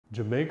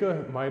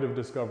Jamaica might have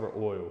discovered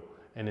oil,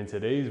 and in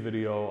today's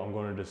video, I'm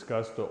going to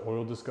discuss the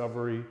oil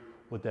discovery,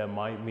 what that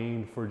might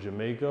mean for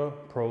Jamaica,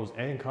 pros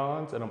and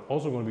cons, and I'm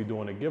also going to be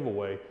doing a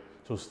giveaway,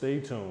 so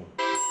stay tuned.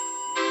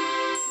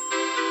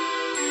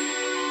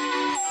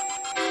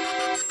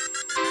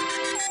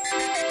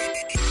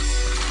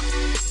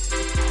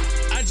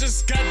 I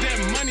just got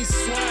that money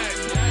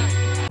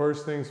swag.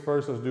 First things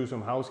first, let's do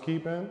some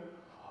housekeeping.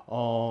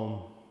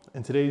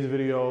 In today's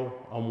video,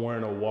 I'm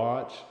wearing a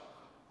watch.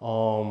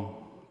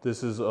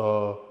 This is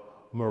a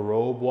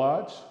MuroB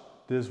watch.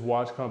 This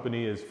watch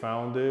company is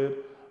founded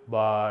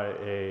by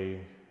a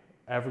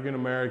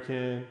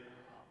African-American,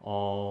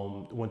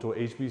 went to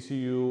a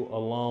HBCU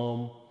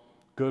alum,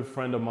 good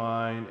friend of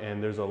mine,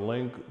 and there's a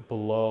link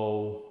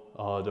below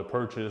to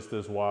purchase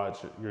this watch.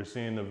 You're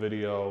seeing the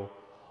video.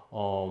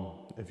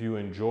 If you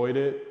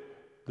enjoyed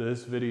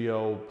this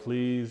video,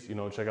 please,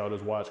 check out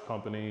his watch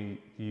company.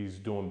 He's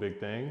doing big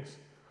things.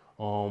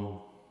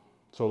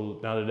 So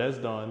now that that's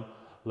done,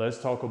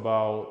 let's talk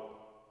about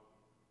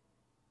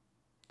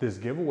this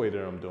giveaway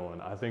that I'm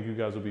doing. I think you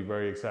guys will be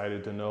very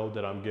excited to know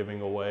that I'm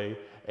giving away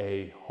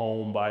a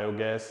home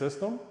biogas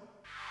system.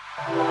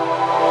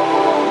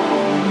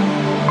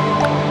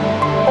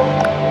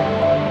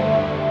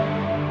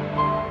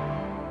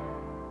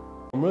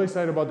 I'm really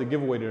excited about the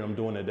giveaway that I'm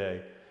doing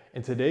today.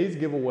 In today's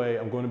giveaway,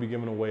 I'm going to be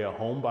giving away a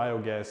home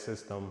biogas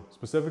system,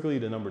 specifically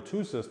the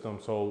 #2 system.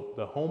 So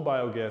the home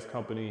biogas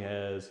company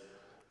has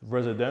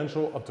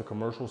residential up to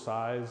commercial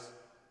size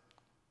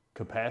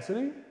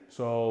capacity.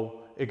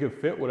 So it could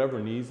fit whatever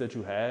needs that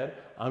you had.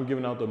 I'm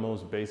giving out the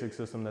most basic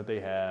system that they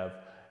have.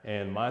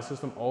 And my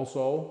system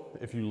also,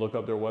 if you look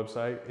up their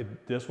website,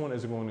 this one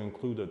is going to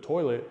include a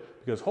toilet,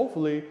 because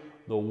hopefully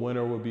the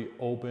winner would be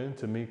open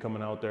to me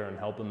coming out there and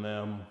helping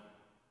them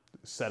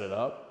set it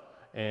up.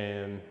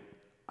 And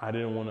I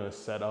didn't want to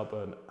set up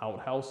an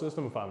outhouse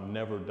system if I've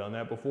never done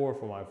that before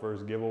for my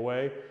first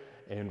giveaway,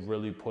 and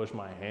really push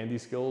my handy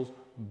skills,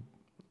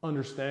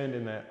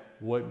 understanding that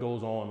what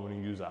goes on when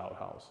you use an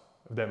outhouse,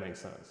 if that makes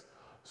sense.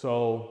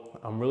 So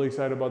I'm really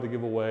excited about the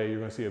giveaway. You're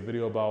gonna see a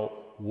video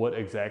about what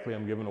exactly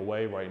I'm giving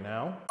away right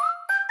now.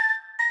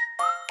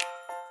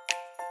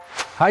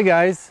 Hi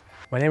guys,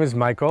 my name is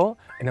Michael,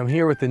 and I'm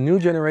here with the new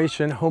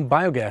generation home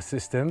biogas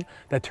system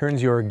that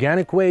turns your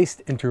organic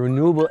waste into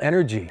renewable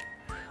energy.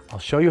 I'll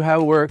show you how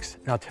it works,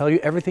 and I'll tell you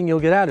everything you'll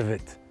get out of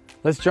it.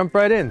 Let's jump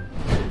right in.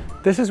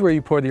 This is where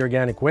you pour the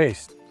organic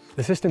waste.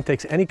 The system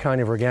takes any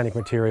kind of organic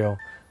material,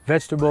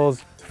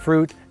 vegetables,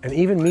 fruit, and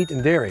even meat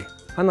and dairy,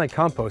 unlike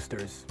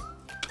composters.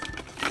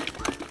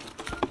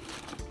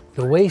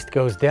 The waste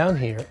goes down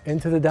here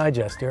into the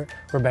digester,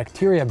 where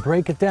bacteria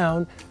break it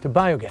down to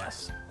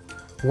biogas.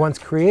 Once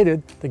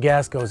created, the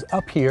gas goes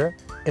up here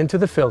into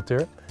the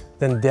filter,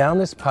 then down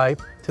this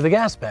pipe to the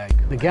gas bag.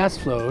 The gas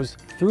flows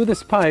through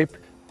this pipe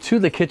to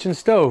the kitchen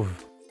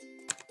stove.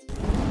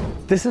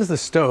 This is the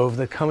stove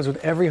that comes with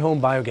every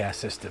home biogas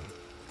system.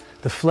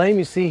 The flame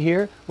you see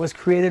here was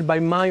created by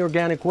my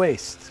organic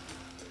waste.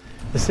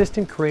 The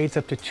system creates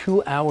up to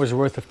 2 hours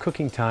worth of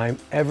cooking time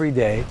every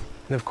day,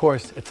 and of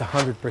course, it's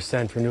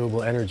 100%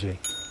 renewable energy.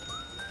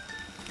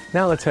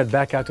 Now let's head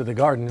back out to the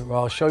garden, where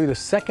I'll show you the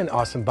second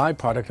awesome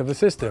byproduct of the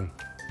system.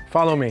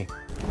 Follow me.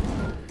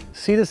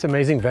 See this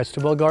amazing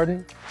vegetable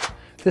garden?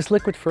 This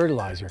liquid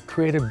fertilizer,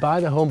 created by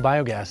the home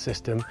biogas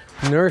system,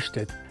 nourished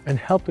it and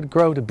helped it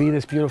grow to be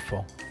this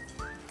beautiful.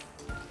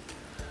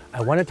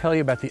 I want to tell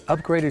you about the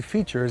upgraded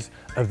features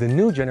of the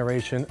new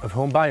generation of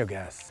home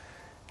biogas.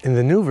 In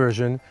the new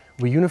version,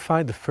 we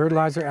unified the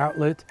fertilizer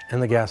outlet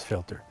and the gas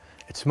filter.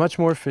 It's much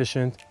more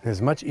efficient and is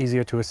much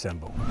easier to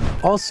assemble.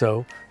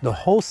 Also, the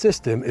whole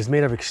system is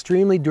made of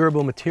extremely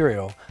durable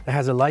material that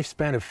has a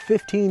lifespan of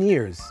 15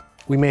 years.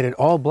 We made it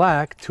all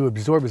black to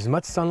absorb as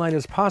much sunlight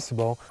as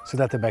possible so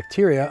that the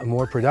bacteria are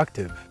more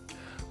productive.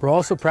 We're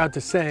also proud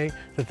to say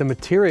that the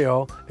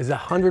material is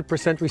 100%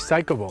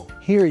 recyclable.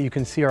 Here you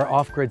can see our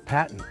off-grid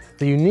patent,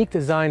 the unique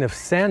design of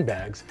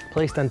sandbags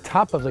placed on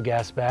top of the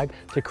gas bag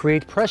to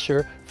create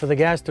pressure for the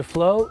gas to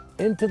flow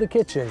into the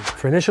kitchen.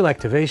 For initial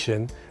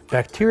activation,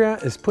 bacteria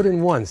is put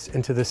in once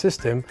into the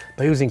system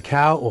by using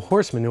cow or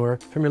horse manure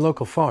from your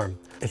local farm.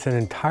 It's an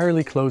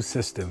entirely closed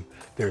system.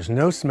 There's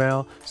no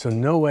smell, so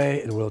no way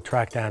it will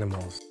attract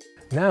animals.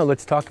 Now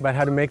let's talk about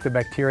how to make the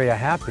bacteria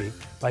happy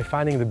by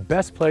finding the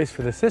best place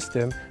for the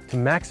system to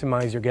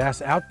maximize your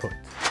gas output.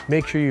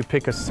 Make sure you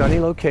pick a sunny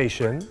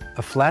location,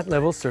 a flat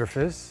level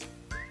surface.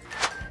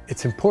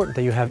 It's important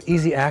that you have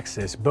easy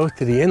access both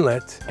to the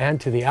inlet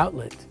and to the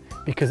outlet,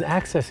 because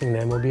accessing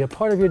them will be a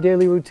part of your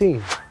daily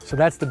routine. So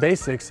that's the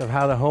basics of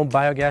how the home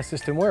biogas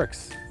system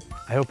works.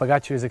 I hope I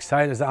got you as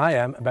excited as I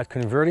am about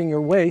converting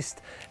your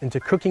waste into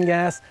cooking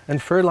gas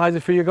and fertilizer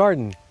for your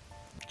garden.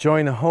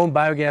 Join the home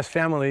biogas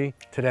family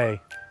today.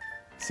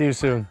 See you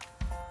soon.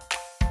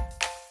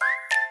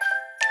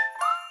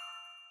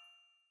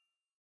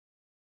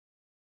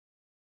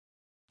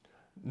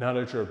 Now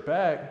that you're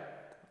back,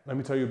 let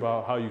me tell you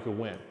about how you can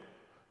win.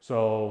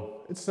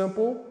 So it's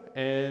simple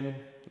and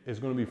it's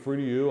going to be free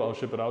to you. I'll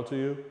ship it out to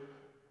you.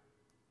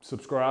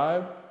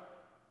 Subscribe,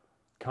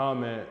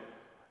 comment,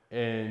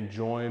 and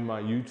join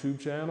my YouTube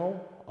channel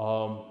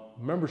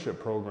membership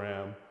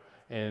program.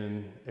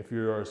 And if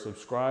you're a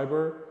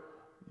subscriber,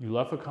 you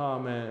left a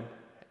comment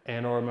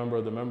and or a member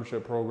of the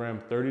membership program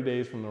 30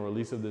 days from the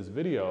release of this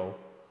video.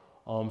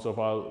 So if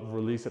I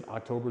release it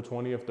October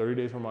 20th, 30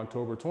 days from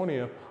October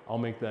 20th, I'll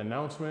make the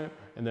announcement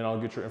and then I'll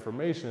get your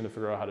information to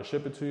figure out how to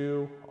ship it to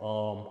you.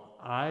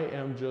 I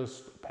am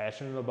just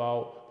passionate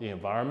about the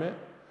environment.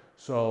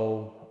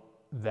 So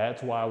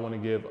that's why I want to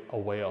give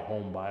away a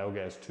home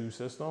biogas 2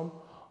 system.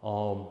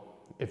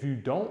 If you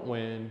don't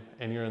win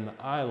and you're in the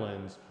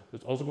islands,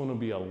 there's also going to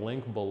be a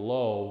link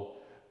below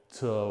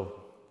to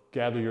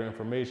gather your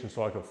information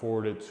so I can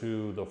forward it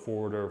to the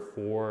forwarder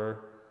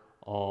for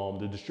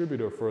the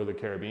distributor for the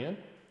Caribbean.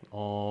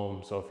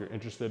 So if you're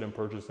interested in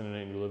purchasing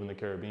it and you live in the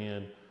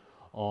Caribbean,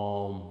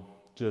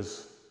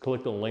 just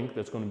click the link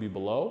that's going to be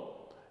below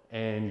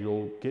and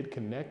you'll get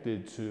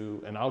connected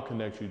to, and I'll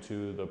connect you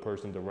to the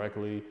person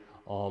directly.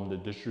 The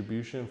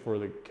distribution for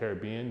the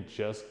Caribbean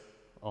just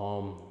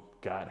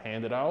got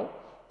handed out.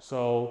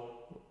 So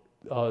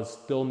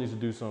still needs to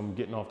do some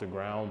getting off the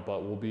ground,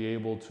 but we'll be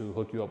able to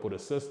hook you up with a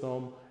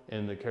system.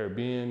 In the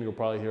Caribbean, you'll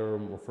probably hear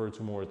them referred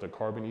to more as the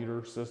carbon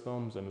eater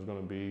systems, and it's going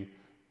to be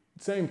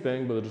the same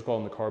thing, but they're just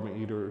calling the carbon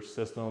eater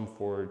system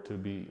for it to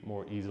be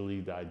more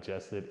easily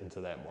digested into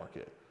that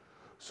market.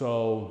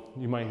 So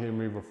you might hear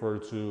me refer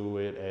to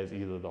it as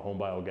either the home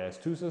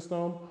biogas 2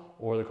 system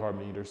or the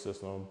carbon eater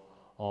system.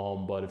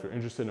 But if you're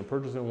interested in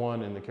purchasing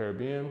one in the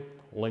Caribbean,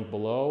 link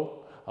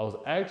below. I was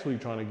actually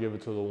trying to give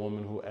it to the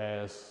woman who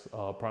asked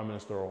Prime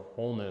Minister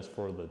Holness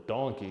for the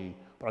donkey,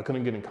 but I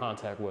couldn't get in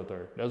contact with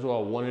her. That's who I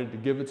wanted to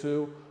give it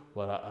to,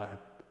 but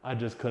I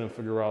just couldn't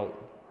figure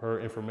out her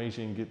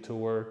information, get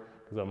to her,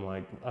 because I'm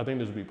like, I think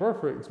this would be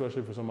perfect,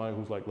 especially for somebody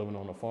who's like living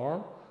on a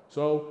farm.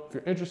 So if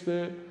you're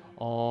interested,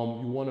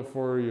 you want it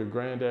for your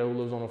granddad who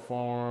lives on a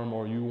farm,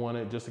 or you want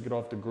it just to get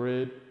off the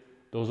grid,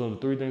 those are the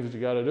 3 things that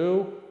you gotta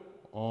do,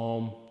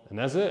 and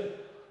that's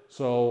it.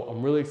 So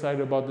I'm really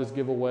excited about this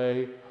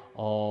giveaway.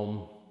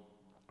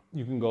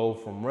 You can go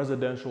from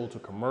residential to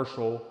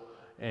commercial,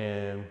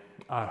 and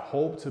I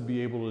hope to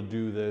be able to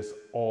do this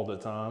all the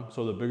time.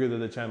 So the bigger that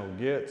the channel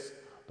gets,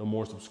 the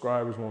more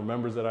subscribers, more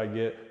members that I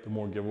get, the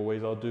more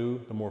giveaways I'll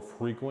do, the more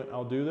frequent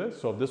I'll do this.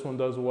 So if this one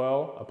does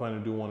well, I plan to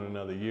do one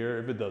another year.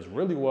 If it does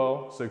really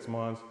well, 6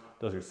 months,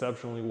 does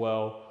exceptionally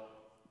well,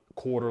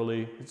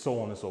 quarterly, so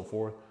on and so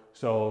forth.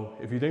 So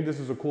if you think this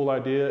is a cool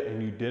idea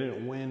and you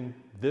didn't win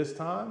this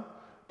time,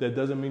 that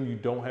doesn't mean you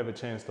don't have a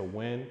chance to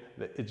win,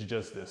 that it's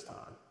just this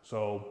time.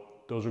 So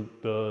those are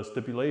the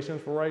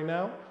stipulations for right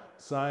now.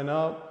 Sign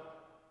up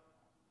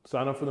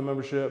for the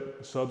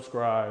membership,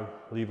 subscribe,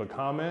 leave a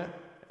comment,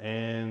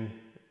 and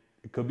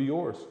it could be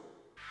yours.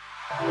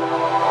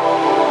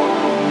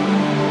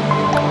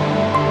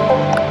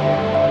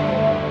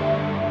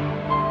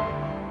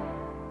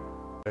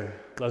 Okay,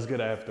 let's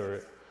get after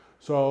it.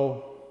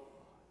 So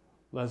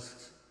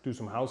let's do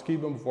some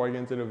housekeeping before I get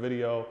into the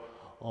video.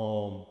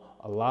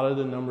 A lot of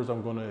the numbers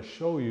I'm going to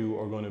show you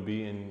are going to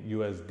be in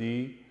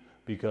USD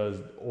because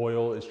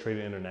oil is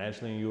traded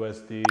internationally in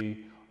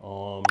USD.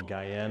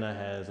 Guyana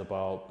has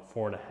about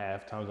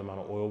 4.5 times the amount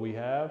of oil we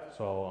have.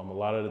 So a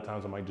lot of the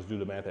times I might just do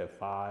the math at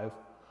 5.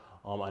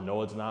 I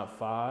know it's not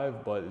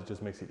 5, but it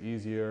just makes it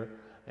easier.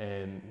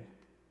 And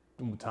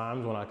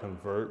times when I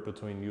convert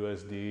between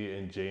USD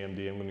and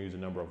JMD, I'm going to use a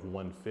number of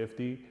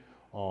 150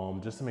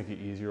 just to make it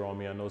easier on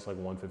me. I know it's like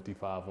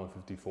 155,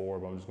 154,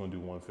 but I'm just going to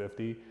do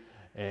 150.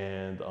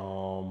 And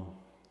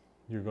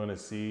you're going to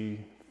see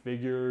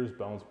figures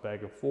bounce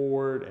back and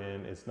forward,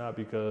 and it's not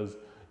because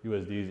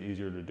USD is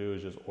easier to do,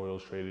 it's just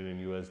oil's traded in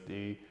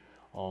USD.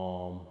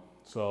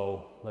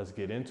 So let's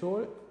get into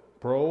it.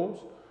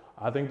 Pros,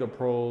 I think the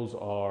pros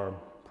are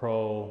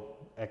pro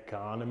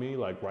economy,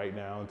 like right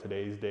now in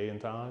today's day and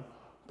time,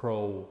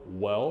 pro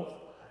wealth,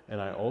 and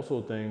I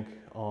also think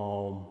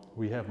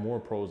we have more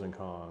pros and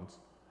cons.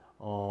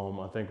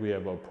 I think we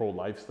have a pro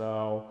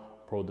lifestyle,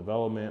 pro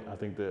development. I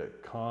think the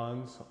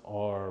cons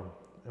are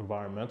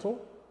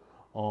environmental.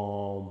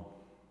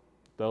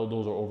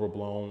 Those are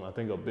overblown. I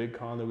think a big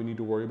con that we need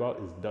to worry about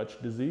is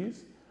Dutch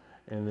disease.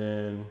 And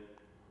then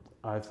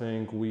I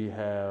think we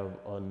have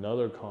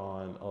another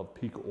con of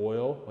peak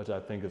oil, which I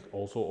think is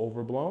also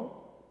overblown.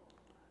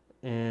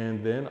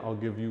 And then I'll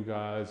give you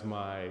guys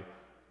my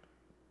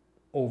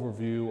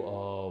overview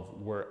of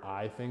where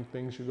I think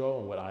things should go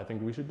and what I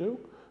think we should do.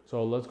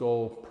 So let's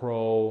go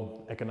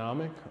pro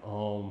economic.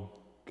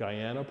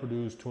 Guyana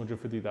produced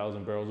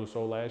 250,000 barrels or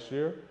so last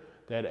year.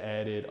 That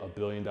added $1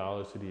 billion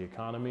to the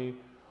economy.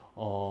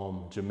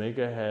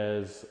 Jamaica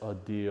has a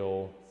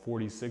deal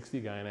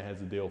 40-60, Guyana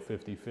has a deal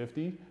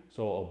 50-50.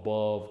 So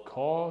above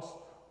cost,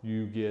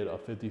 you get a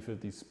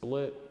 50-50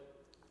 split.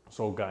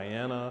 So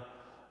Guyana,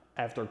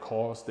 after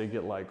cost, they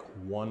get like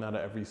 1 out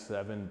of every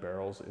 7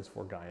 barrels is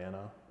for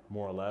Guyana,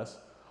 more or less,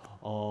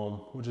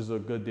 which is a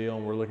good deal.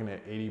 And we're looking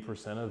at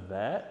 80% of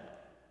that.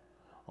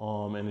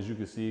 And as you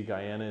can see,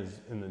 Guyana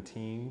is in the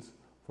teens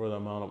for the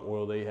amount of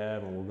oil they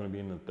have, and we're going to be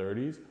in the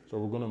 30s. So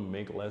we're going to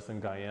make less than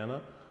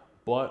Guyana,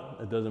 but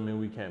it doesn't mean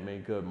we can't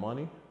make good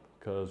money,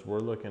 because we're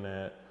looking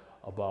at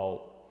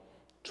about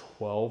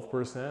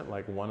 12%,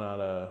 like 1 out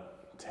of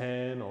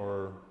 10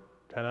 or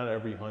 10 out of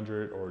every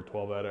 100 or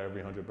 12 out of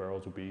every 100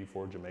 barrels will be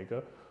for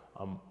Jamaica.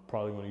 I'm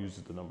probably going to use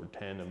the number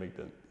 10 to make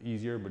that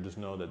easier, but just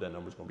know that that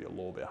number is going to be a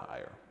little bit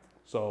higher.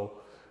 So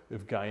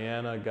if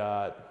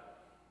Guyana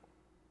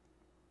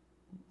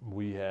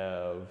we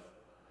have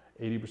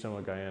 80% of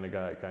what Guyana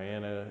got.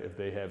 Guyana, if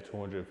they have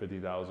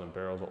 250,000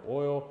 barrels of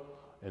oil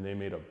and they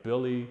made a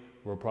billy,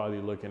 we're probably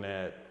looking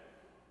at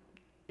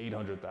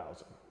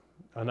 800,000.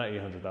 Not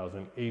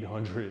 800,000,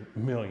 $800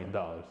 million.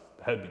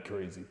 That'd be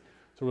crazy.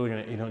 So we're looking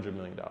at $800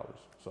 million.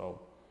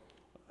 So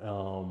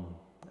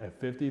at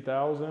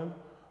 50,000,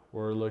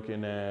 we're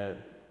looking at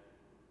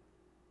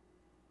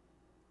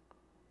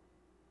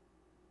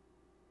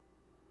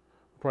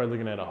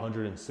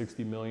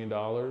 $160 million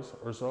or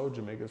so.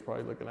 Jamaica's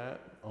probably looking at,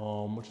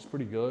 which is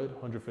pretty good,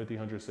 150,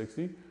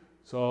 160.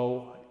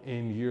 So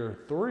in year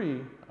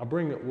 3,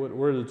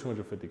 where did the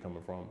 250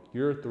 coming from?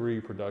 Year 3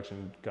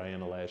 production,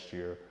 Guyana last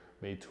year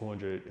made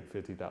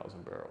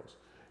 250,000 barrels.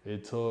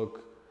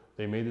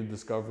 They made the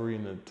discovery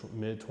in the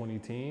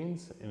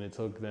mid-2010s, and it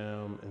took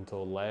them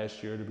until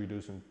last year to be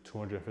producing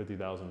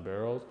 250,000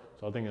 barrels.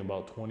 So I think in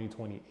about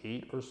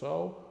 2028 or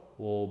so,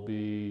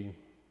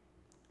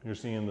 you're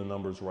seeing the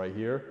numbers right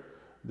here.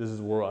 This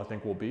is where I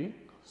think we'll be.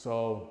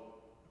 So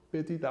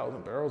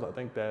 50,000 barrels, I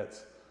think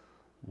that's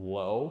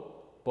low,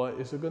 but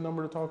it's a good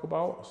number to talk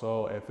about.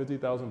 So at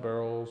 50,000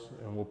 barrels,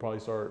 and we'll probably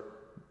start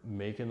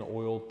making the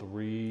oil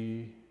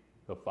 3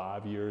 to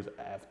 5 years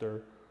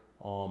after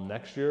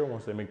next year,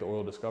 once they make the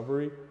oil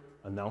discovery,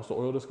 announce the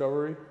oil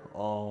discovery.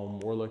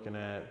 We're looking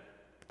at,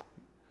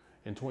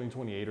 in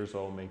 2028 or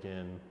so,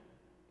 making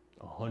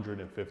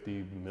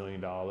 $150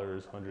 million,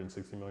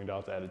 $160 million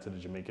added to the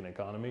Jamaican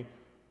economy.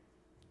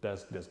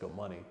 That's good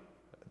money.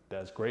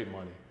 That's great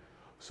money.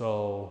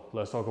 So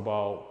let's talk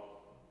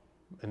about,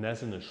 and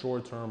that's in the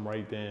short term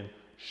right then,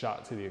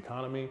 shot to the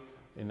economy.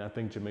 And I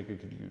think Jamaica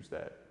could use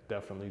that.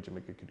 Definitely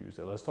Jamaica could use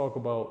that. Let's talk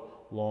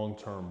about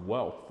long-term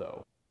wealth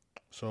though.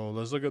 So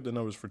let's look at the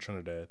numbers for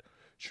Trinidad.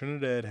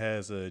 Trinidad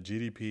has a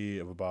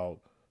GDP of about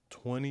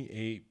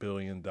 $28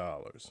 billion.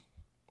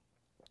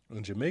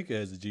 And Jamaica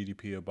has a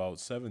GDP of about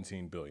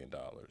 $17 billion.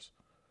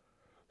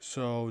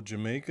 So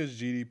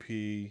Jamaica's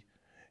GDP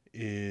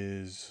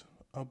is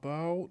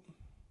about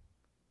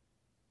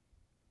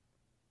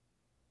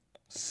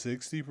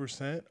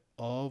 60%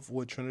 of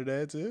what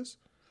Trinidad's is.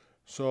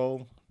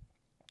 So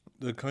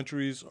the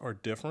countries are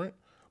different.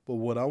 But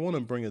what I want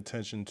to bring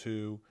attention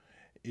to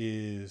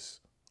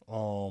is,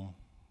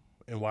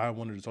 and why I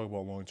wanted to talk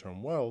about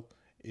long-term wealth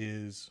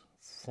is,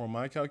 from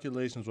my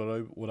calculations,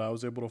 what I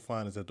was able to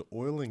find is that the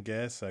oil and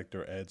gas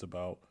sector adds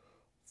about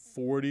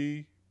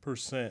 40%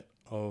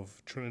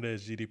 of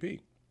Trinidad's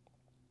GDP.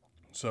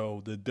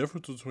 So the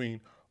difference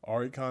between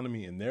our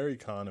economy and their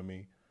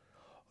economy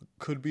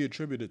could be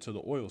attributed to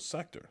the oil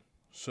sector.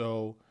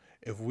 So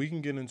if we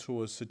can get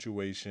into a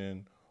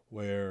situation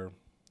where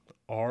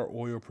our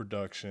oil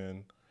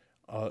production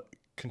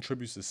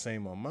contributes the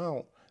same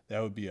amount,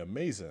 that would be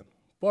amazing.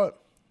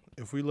 But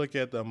if we look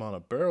at the amount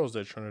of barrels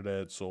that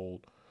Trinidad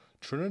sold,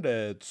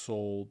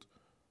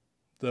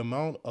 the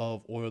amount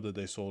of oil that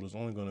they sold is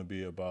only going to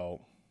be about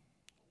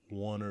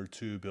 $1 or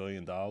 $2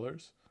 billion.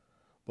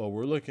 But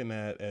we're looking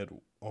at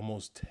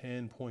almost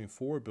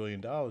 $10.4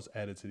 billion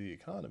added to the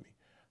economy.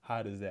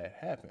 How does that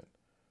happen?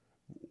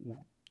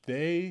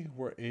 They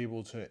were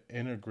able to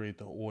integrate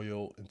the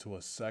oil into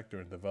a sector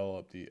and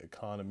develop the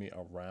economy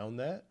around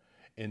that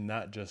and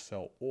not just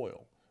sell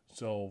oil.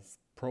 So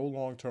pro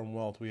long-term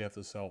wealth, we have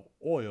to sell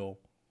oil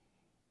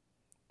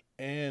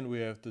and we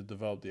have to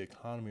develop the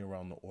economy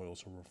around the oil.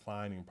 So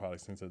refining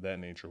products, things of that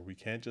nature. We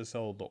can't just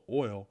sell the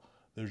oil.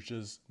 There's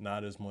just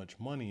not as much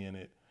money in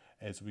it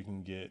as we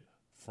can get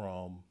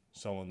from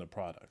selling the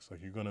products.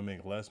 Like, you're going to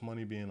make less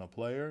money being a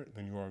player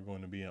than you are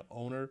going to be an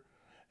owner.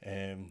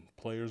 And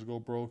players go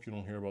broke. You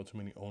don't hear about too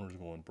many owners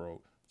going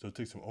broke. So to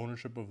take some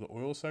ownership of the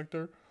oil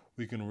sector,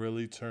 we can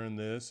really turn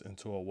this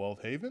into a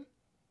wealth haven.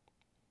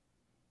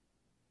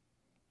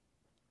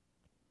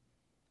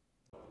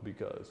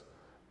 Because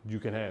you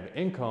can have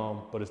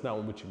income, but it's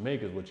not what you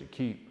make, it's what you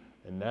keep.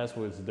 And that's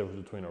what's the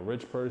difference between a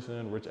rich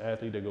person, rich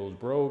athlete that goes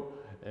broke,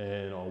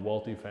 and a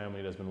wealthy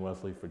family that's been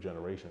wealthy for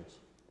generations.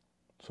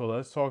 So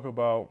let's talk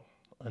about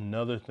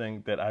another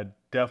thing that I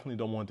definitely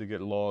don't want to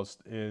get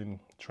lost in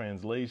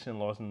translation,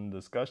 lost in the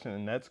discussion,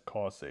 and that's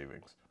cost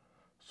savings.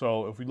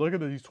 So if we look at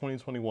these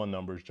 2021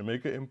 numbers,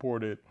 Jamaica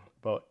imported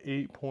about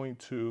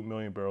 8.2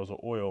 million barrels of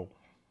oil,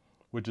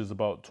 which is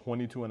about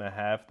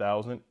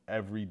 22,500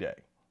 every day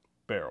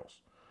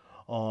barrels.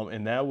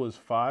 And that was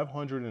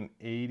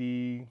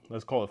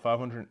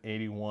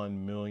 $581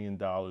 million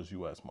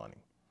US money.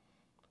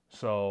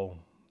 So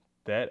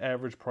that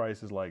average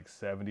price is like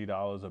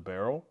 $70 a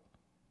barrel.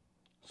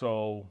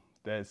 So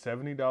that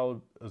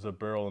 $70 a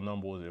barrel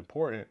number is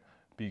important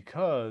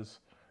because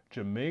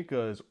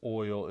Jamaica's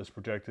oil is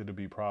projected to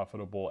be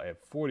profitable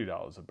at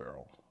 $40 a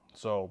barrel.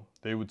 So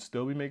they would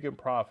still be making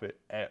profit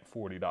at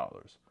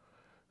 $40.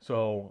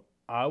 So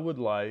I would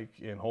like,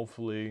 and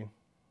hopefully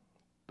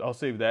I'll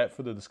save that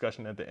for the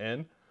discussion at the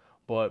end,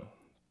 but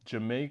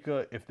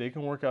Jamaica, if they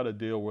can work out a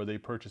deal where they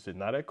purchase it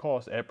not at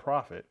cost, at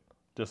profit,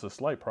 just a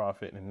slight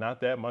profit, and not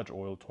that much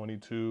oil,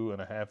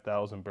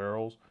 22,500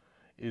 barrels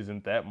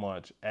isn't that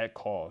much at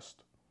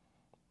cost.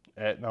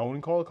 Now I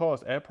wouldn't call it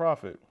cost, at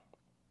profit.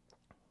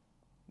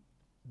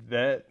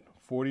 That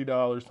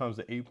 $40 times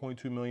the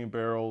 8.2 million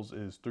barrels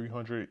is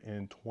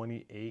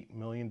 $328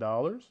 million.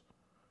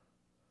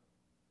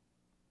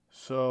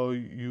 So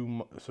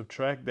you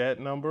subtract that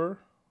number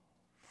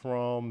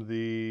from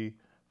the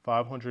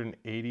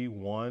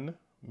 $581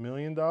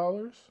 million,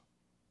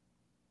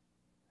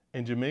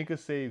 and Jamaica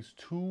saves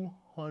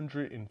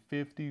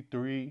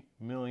 $253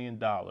 million.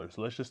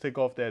 Let's just take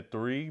off that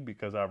 3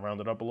 because I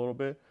rounded up a little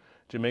bit.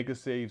 Jamaica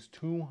saves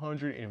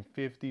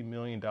 $250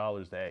 million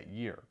that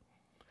year.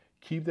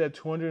 Keep that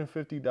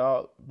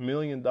 $250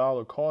 million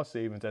cost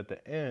savings at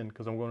the end,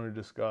 because I'm going to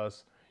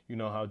discuss,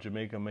 how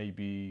Jamaica may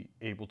be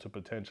able to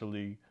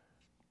potentially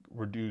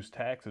reduce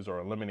taxes or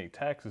eliminate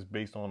taxes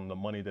based on the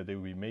money that they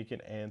would be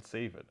making and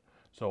save it.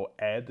 So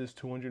add this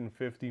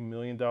 $250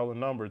 million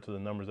number to the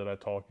numbers that I'm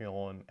talking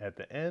on at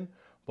the end.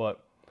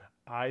 But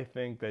I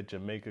think that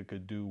Jamaica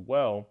could do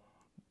well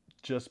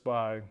just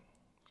by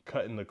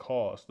cutting the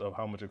cost of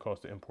how much it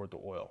costs to import the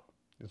oil.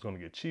 It's going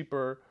to get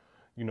cheaper.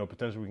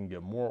 Potentially we can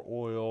get more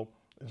oil.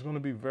 It's going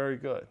to be very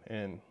good.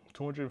 And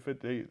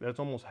 250, that's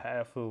almost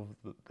half of,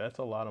 that's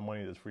a lot of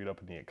money that's freed up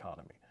in the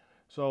economy.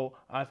 So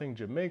I think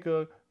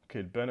Jamaica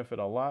could benefit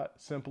a lot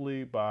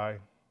simply by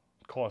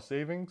cost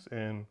savings.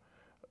 And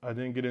I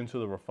didn't get into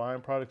the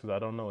refined products because I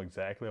don't know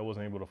exactly. I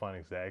wasn't able to find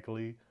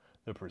exactly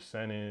the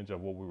percentage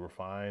of what we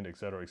refined, et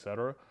cetera, et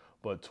cetera.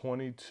 But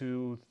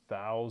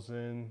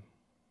 22,000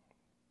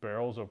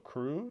 barrels of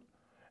crude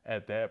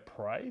at that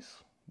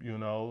price,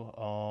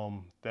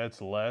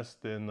 that's less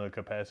than the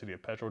capacity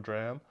of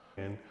Petrodram.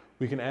 And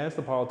we can ask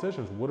the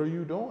politicians, what are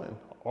you doing?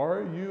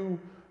 Are you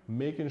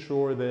making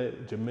sure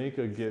that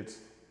Jamaica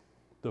gets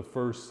the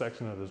first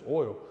section of this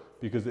oil?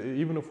 Because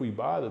even if we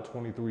buy the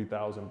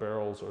 23,000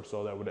 barrels or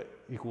so that would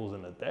equals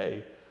in a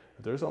day,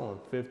 if they're selling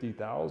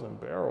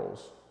 50,000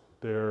 barrels,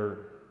 they're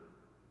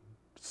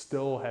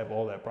still have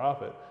all that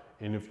profit.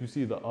 And if you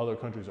see the other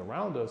countries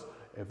around us,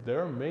 if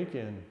they're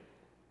making,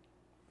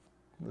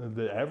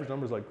 the average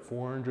number is like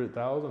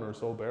 400,000 or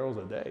so barrels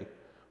a day,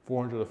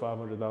 400 to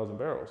 500,000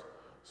 barrels.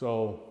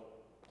 So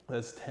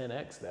that's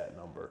 10x that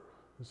number.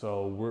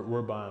 So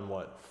we're buying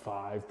what,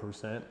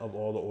 5% of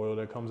all the oil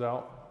that comes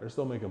out? They're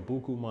still making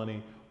buku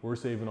money. We're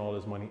saving all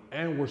this money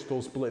and we're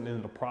still splitting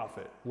in the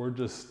profit. We're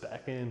just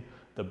stacking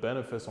the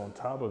benefits on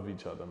top of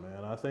each other,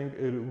 man. I think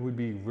it would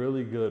be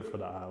really good for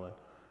the island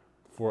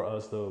for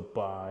us to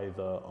buy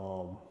the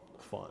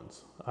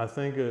funds. I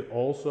think it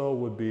also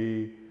would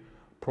be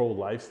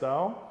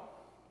pro-lifestyle.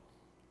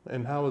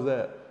 And how is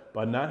that?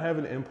 By not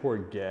having to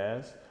import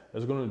gas,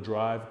 that's going to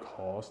drive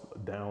costs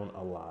down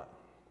a lot.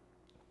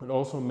 It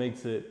also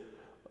makes it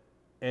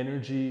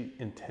energy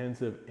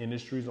intensive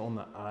industries on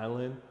the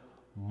island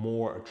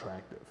more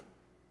attractive.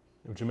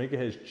 If Jamaica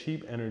has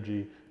cheap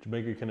energy,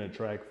 Jamaica can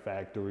attract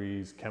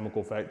factories,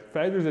 chemical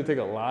factories that take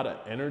a lot of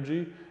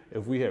energy.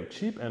 If we have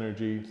cheap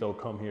energy, they'll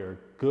come here.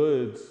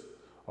 Goods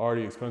are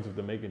already expensive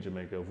to make in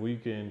Jamaica. If we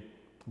can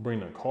bring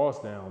the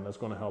cost down, that's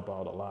going to help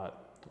out a lot.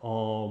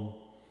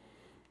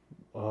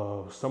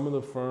 Some of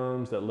the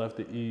firms that left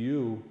the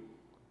EU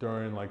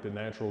during like the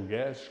natural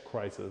gas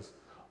crisis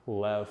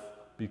left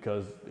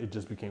because it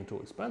just became too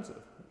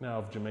expensive. Now,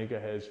 if Jamaica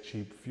has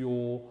cheap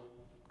fuel,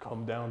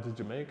 come down to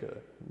Jamaica.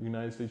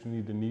 United States, you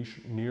need to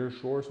near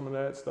shore some of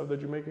that stuff that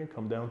you're making,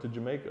 come down to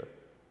Jamaica.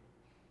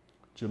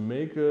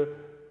 Jamaica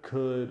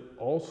could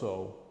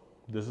also,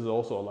 this is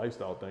also a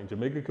lifestyle thing,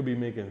 Jamaica could be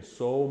making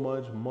so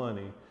much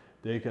money,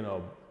 they can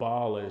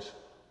abolish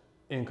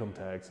income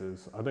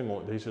taxes. I think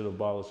they should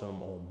abolish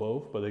them on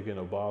both, but they can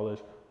abolish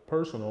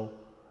personal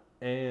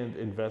and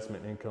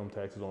investment income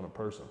taxes on a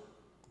person,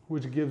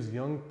 which gives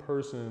young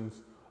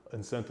persons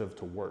incentive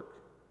to work.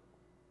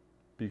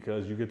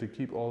 Because you get to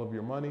keep all of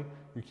your money,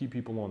 you keep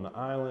people on the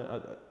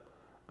island.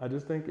 I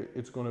just think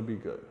it's going to be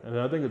good. And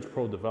I think it's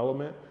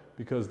pro-development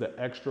because the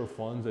extra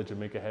funds that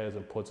Jamaica has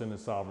and puts in the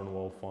sovereign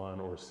wealth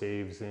fund or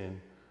saves in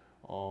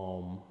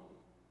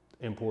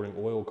importing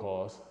oil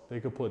costs, they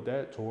could put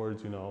that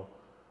towards,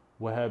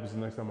 what happens the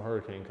next time a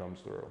hurricane comes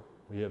through.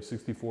 We have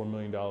 $64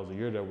 million a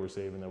year that we're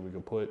saving that we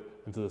could put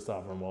into the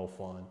sovereign wealth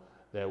fund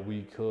that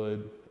we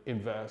could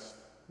invest.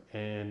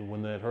 And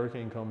when that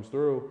hurricane comes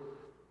through,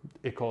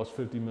 it costs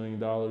 $50 million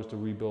to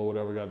rebuild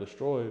whatever got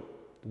destroyed.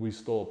 We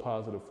stole a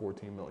positive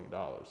 $14 million.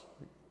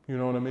 You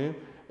know what I mean?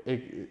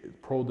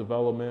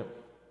 Pro-development,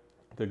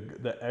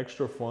 the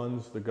extra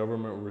funds the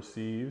government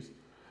receives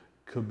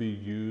could be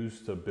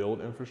used to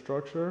build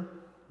infrastructure.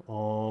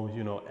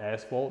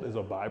 Asphalt is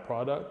a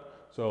byproduct.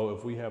 So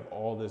if we have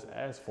all this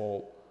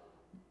asphalt,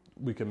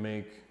 we can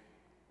make,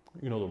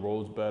 the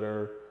roads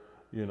better,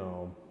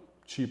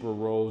 cheaper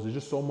roads. There's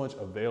just so much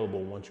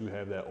available once you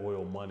have that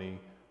oil money,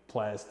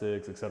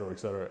 plastics, et cetera, et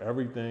cetera.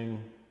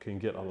 Everything can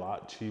get a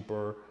lot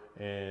cheaper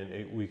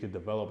and we could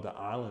develop the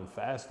island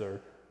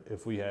faster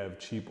if we have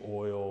cheap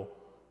oil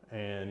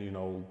and, you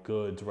know,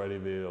 goods ready to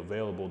be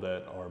available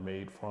that are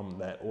made from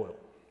that oil.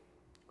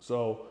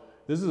 So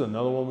this is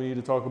another one we need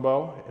to talk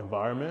about,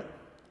 environment.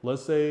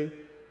 Let's say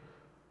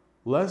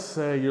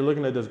you're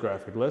looking at this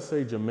graphic. Let's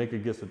say Jamaica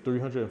gets to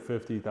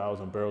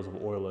 350,000 barrels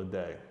of oil a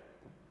day.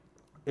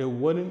 It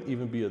wouldn't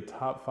even be a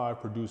top 5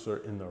 producer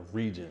in the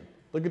region.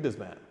 Look at this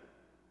map.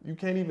 You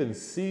can't even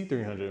see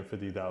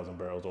 350,000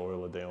 barrels of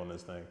oil a day on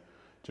this thing.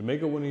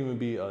 Jamaica wouldn't even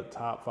be a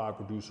top 5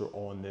 producer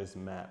on this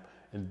map.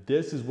 And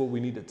this is what we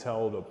need to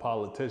tell the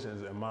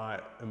politicians, in my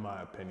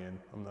opinion.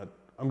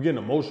 I'm getting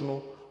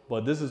emotional,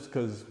 but this is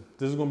because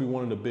this is gonna be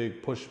one of the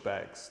big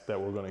pushbacks that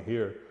we're gonna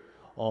hear.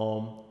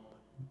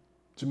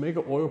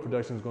 Jamaica oil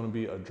production is gonna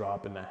be a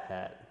drop in the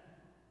hat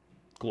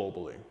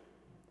globally.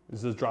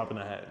 It's just a drop in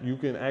the hat. You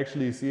can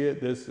actually see it.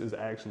 This is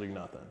actually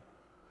nothing.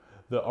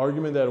 The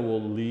argument that it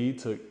will lead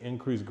to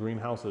increased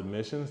greenhouse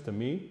emissions, to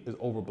me, is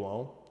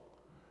overblown.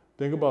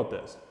 Think about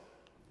this.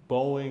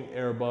 Boeing,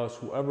 Airbus,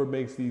 whoever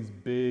makes these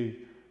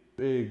big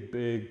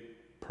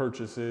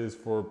purchases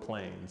for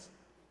planes.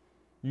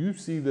 You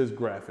see this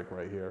graphic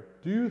right here.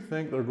 Do you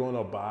think they're going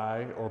to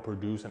buy or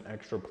produce an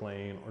extra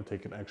plane or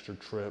take an extra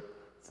trip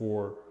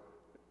for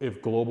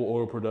if global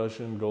oil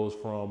production goes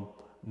from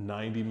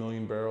 90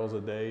 million barrels a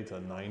day to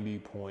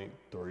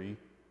 90.3?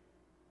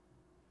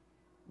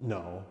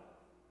 No.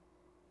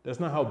 That's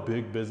not how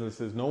big business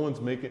is. No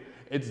one's making,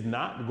 it's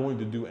not going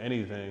to do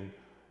anything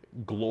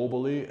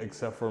globally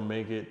except for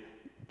make it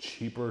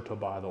cheaper to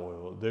buy the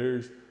oil.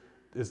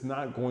 It's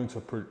not going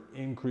to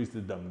increase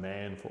the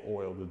demand for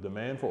oil. The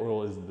demand for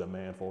oil is the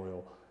demand for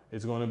oil.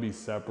 It's going to be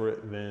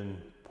separate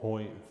than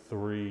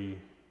 0.3.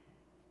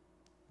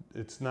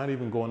 It's not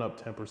even going up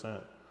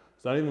 10%.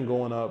 It's not even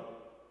going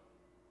up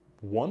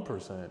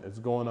 1%. It's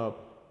going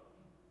up,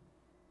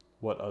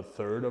 what,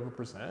 1/3 of a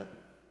percent?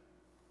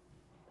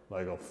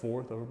 Like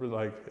 1/4 of a percent?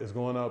 Like it's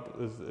going up,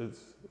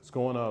 it's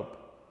going up.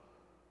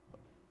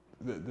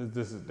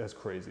 That's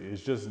crazy.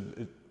 It's just,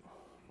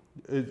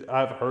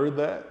 I've heard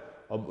that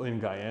in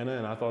Guyana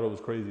and I thought it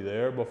was crazy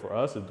there, but for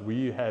us,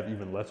 we have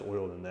even less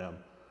oil than them.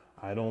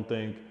 I don't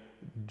think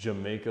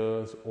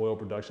Jamaica's oil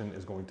production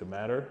is going to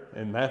matter.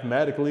 And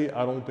mathematically,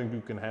 I don't think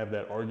you can have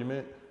that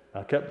argument.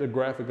 I kept the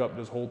graphic up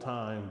this whole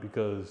time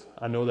because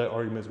I know that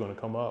argument is going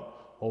to come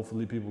up.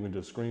 Hopefully people can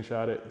just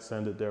screenshot it and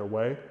send it their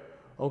way.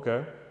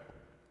 Okay.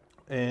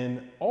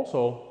 And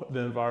also the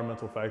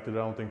environmental factor that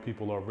I don't think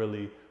people are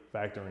really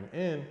factoring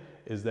in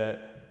is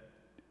that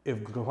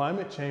if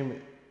climate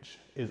change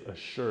is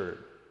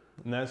assured,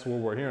 and that's what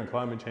we're hearing,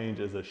 climate change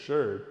is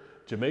assured,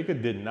 Jamaica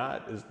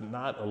is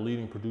not a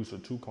leading producer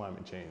to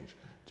climate change.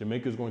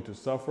 Jamaica is going to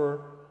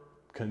suffer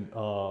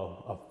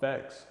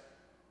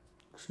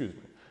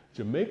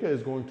Jamaica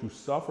is going to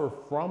suffer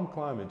from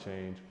climate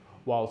change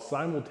while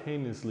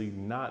simultaneously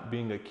not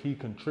being a key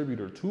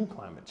contributor to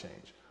climate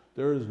change.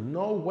 There is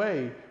no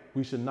way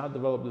we should not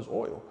develop this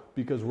oil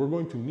because we're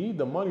going to need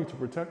the money to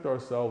protect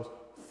ourselves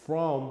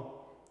from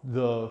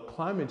the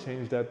climate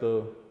change that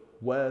the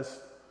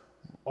West,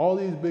 all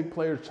these big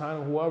players,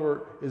 China,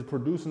 whoever, is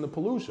producing the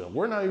pollution.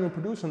 We're not even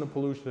producing the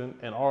pollution,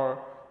 and our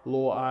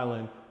little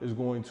island is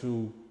going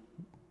to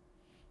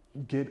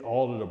get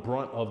all of the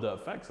brunt of the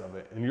effects of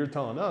it. And you're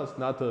telling us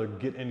not to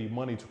get any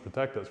money to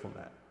protect us from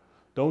that.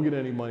 Don't get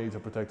any money to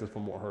protect us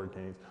from more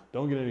hurricanes.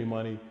 Don't get any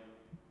money.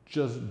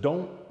 Just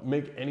don't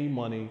make any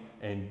money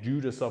and you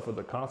just suffer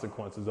the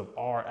consequences of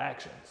our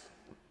actions.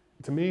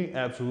 To me,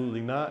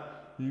 absolutely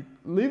not. You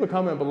leave a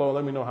comment below,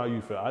 let me know how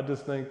you feel. I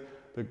just think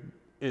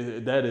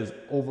that is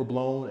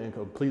overblown and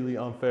completely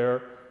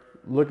unfair.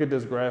 Look at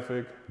this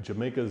graphic.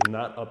 Jamaica is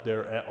not up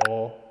there at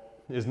all.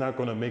 It's not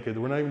going to make it.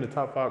 We're not even the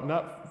top 5,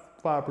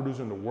 not 5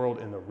 producer in the world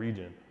in the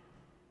region.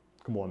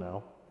 Come on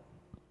now.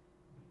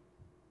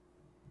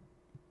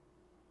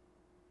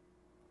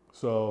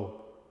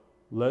 So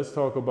let's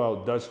talk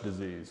about Dutch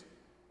disease.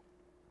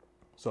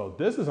 So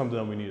this is something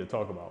that we need to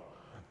talk about.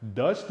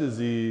 Dutch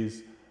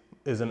disease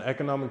is an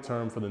economic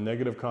term for the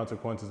negative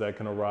consequences that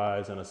can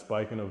arise in a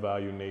spike in a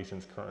value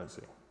nation's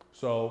currency.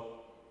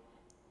 So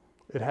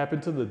it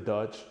happened to the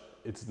Dutch.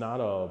 It's not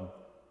a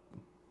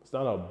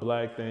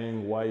black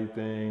thing, white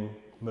thing,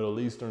 Middle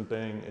Eastern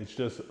thing. It's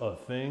just a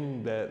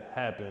thing that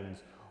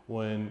happens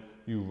when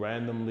you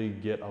randomly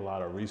get a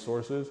lot of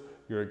resources.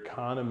 Your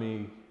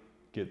economy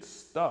gets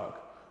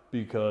stuck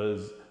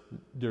because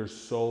there's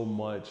so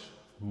much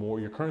more,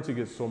 your currency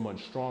gets so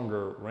much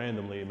stronger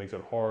randomly. It makes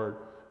it hard,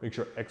 makes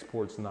your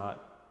exports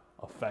not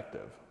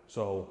effective.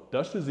 So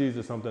Dutch disease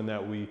is something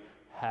that we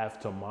have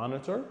to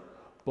monitor,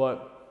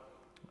 but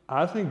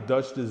I think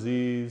Dutch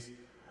disease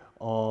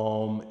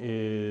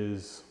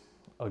is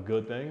a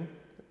good thing.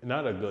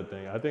 Not a good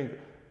thing. I think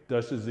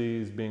Dutch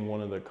disease being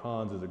one of the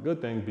cons is a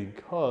good thing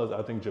because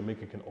I think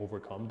Jamaica can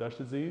overcome Dutch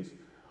disease.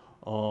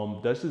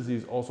 Dutch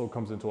disease also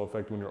comes into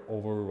effect when you're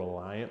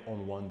over-reliant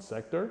on one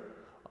sector.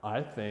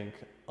 I think,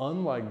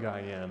 unlike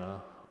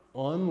Guyana,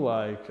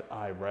 unlike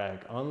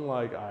Iraq,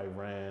 unlike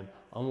Iran,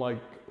 unlike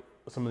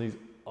some of these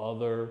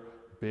other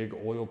big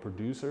oil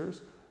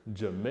producers,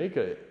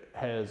 Jamaica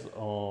has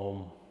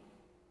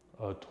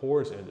a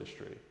tourist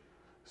industry,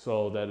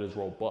 so that is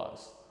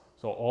robust.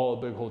 So all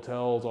the big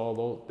hotels, all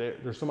those,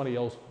 there's somebody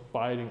else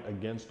fighting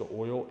against the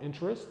oil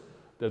interest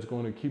that's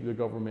going to keep the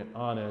government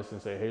honest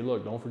and say, hey,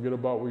 look, don't forget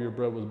about where your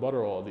bread was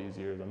butter all these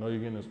years. I know you're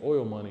getting this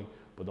oil money,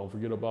 but don't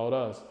forget about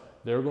us.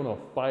 They're going to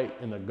fight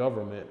in the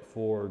government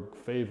for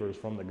favors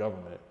from the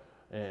government.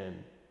 And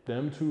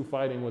them two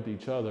fighting with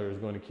each other is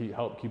going to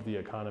help keep the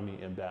economy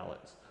in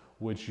balance,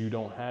 which you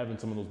don't have in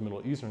some of those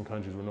Middle Eastern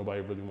countries where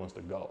nobody really wants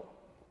to go.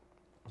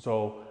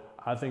 So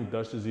I think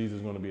Dutch disease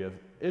is going to be an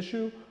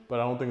issue, but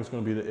I don't think it's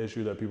going to be the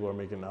issue that people are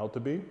making it out to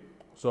be.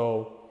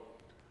 So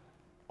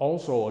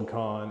also a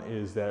con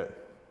is that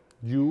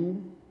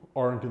you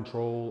are in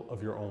control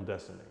of your own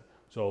destiny.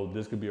 So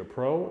this could be a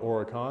pro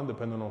or a con,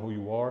 depending on who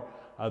you are.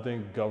 I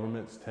think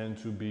governments tend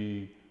to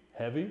be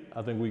heavy.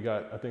 I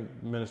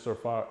think Minister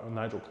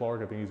Nigel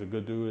Clark, I think he's a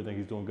good dude. I think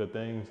he's doing good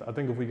things. I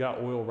think if we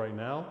got oil right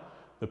now,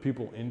 the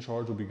people in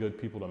charge will be good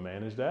people to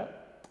manage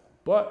that.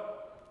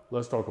 But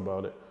let's talk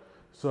about it.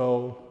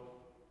 So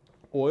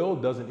oil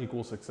doesn't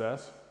equal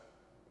success.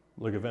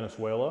 Look at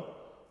Venezuela.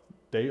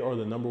 They are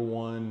the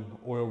 #1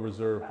 oil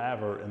reserve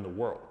haver in the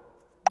world.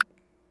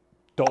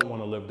 Don't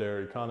want to live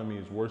there. Economy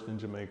is worse than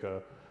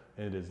Jamaica.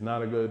 It is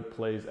not a good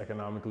place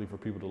economically for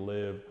people to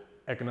live.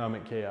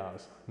 Economic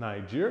chaos.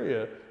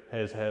 Nigeria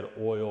has had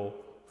oil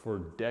for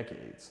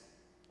decades,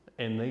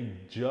 and they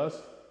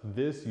just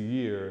this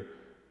year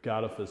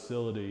got a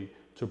facility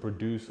to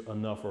produce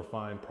enough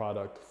refined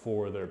product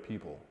for their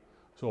people.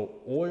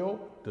 So oil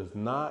does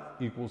not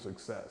equal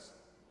success.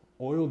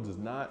 Oil does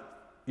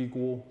not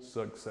equal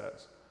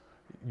success.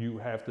 You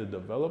have to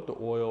develop the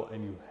oil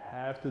and you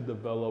have to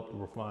develop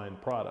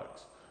refined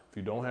products. If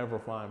you don't have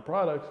refined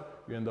products,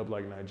 you end up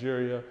like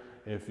Nigeria.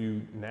 If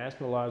you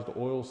nationalize the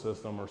oil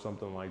system or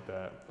something like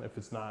that, if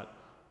it's not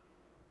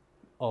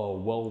a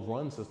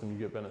well-run system, you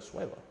get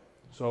Venezuela.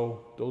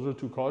 So those are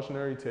two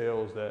cautionary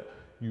tales that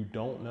you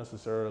don't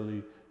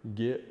necessarily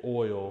get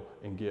oil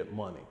and get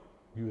money.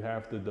 You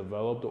have to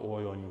develop the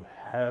oil and you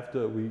have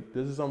to,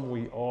 this is something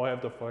we all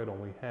have to fight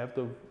on. We have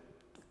to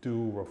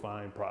do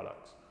refined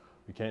products.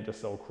 We can't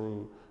just sell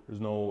crude.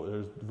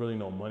 There's really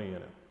no money in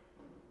it.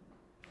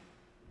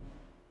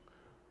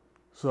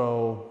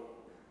 So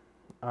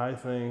I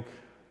think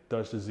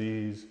Dutch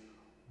disease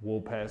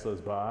will pass us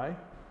by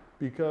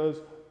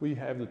because we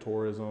have the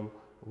tourism,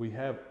 we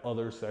have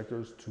other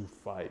sectors to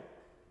fight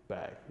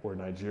back, where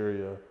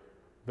Nigeria,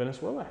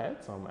 Venezuela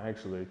had some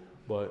actually,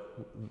 but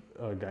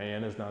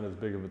Guyana is not as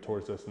big of a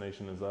tourist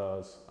destination as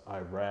us.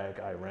 Iraq,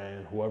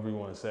 Iran, whoever you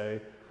want to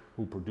say,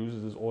 who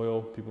produces this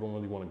oil, people don't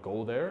really want to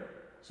go there.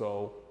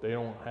 So they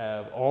don't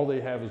have, all they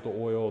have is the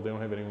oil, they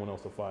don't have anyone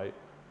else to fight.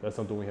 That's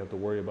something we have to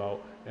worry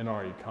about. And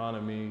our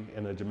economy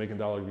and the Jamaican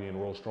dollar being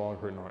real strong,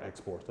 hurting our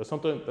exports. That's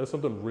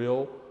something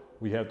real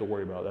we have to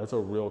worry about. That's a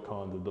real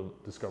con to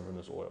discovering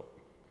this oil.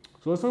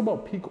 So let's talk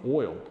about peak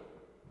oil.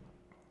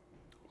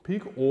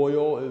 Peak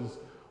oil is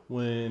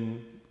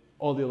when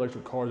all the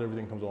electric cars,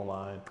 everything comes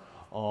online.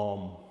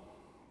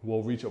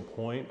 We'll reach a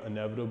point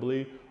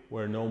inevitably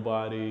where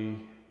nobody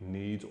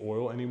needs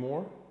oil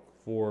anymore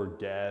for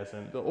gas,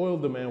 and the oil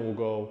demand will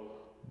go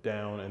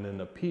down, and then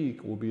the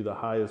peak will be the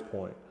highest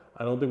point.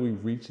 I don't think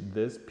we've reached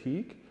this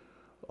peak,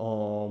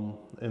 and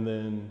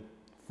then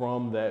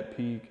from that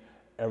peak,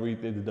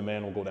 the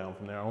demand will go down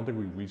from there. I don't think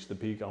we've reached the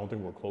peak. I don't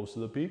think we're close to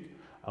the peak.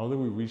 I don't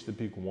think we reached the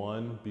peak,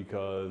 one,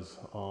 because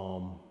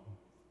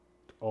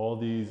all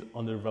these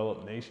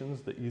underdeveloped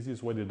nations, the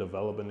easiest way to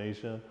develop a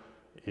nation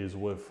is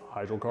with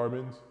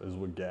hydrocarbons, is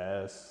with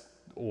gas,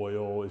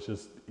 oil. It's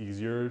just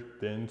easier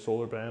than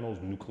solar panels,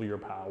 nuclear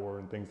power,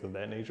 and things of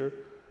that nature.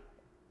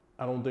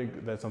 I don't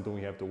think that's something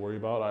we have to worry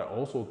about. I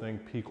also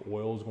think peak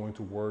oil is going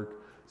to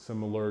work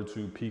similar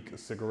to peak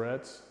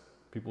cigarettes.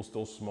 People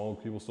still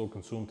smoke, people still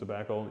consume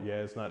tobacco. Yeah,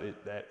 it's not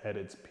at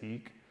its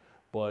peak,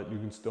 but you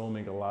can still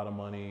make a lot of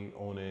money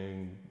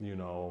owning,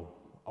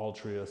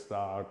 Altria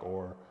stock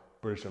or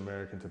British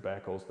American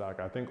tobacco stock.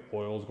 I think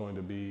oil is going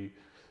to be,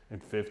 in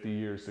 50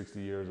 years, 60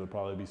 years, it'll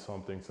probably be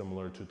something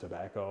similar to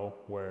tobacco,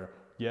 where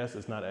yes,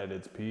 it's not at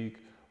its peak,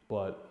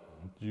 but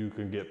you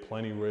can get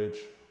plenty rich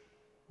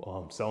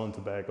selling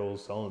tobacco,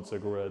 selling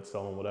cigarettes,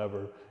 selling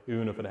whatever,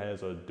 even if it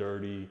has a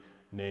dirty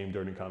name,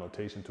 dirty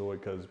connotation to it,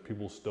 because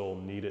people still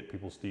need it,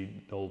 people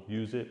still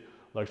use it.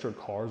 Electric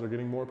cars are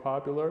getting more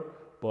popular,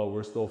 but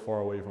we're still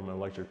far away from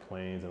electric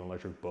planes and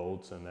electric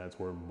boats, and that's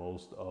where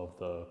most of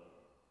the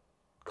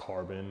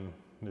carbon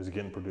is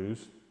getting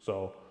produced.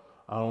 So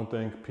I don't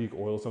think peak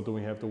oil is something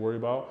we have to worry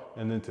about.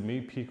 And then to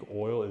me, peak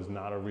oil is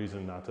not a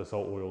reason not to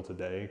sell oil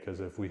today, because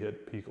if we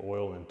hit peak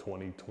oil in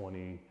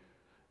 2020,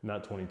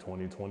 not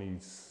 2020,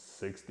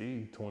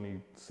 2060,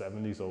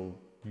 2070, so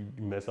you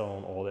miss out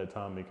on all that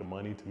time making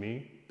money, to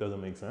me,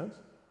 doesn't make sense.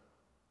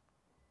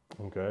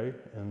 Okay,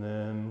 and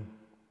then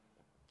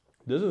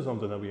this is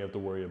something that we have to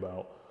worry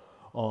about.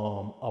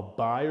 A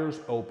buyer's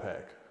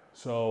OPEC.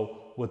 So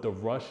with the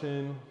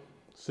Russian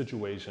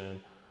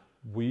situation,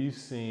 we've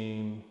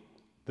seen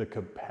the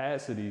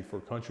capacity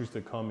for countries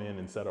to come in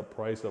and set a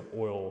price of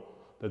oil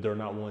that they're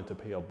not willing to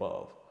pay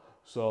above.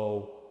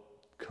 So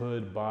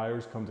could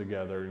buyers come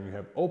together, and you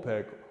have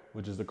OPEC,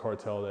 which is the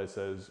cartel that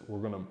says we're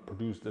going to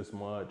produce this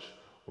much,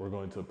 we're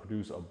going to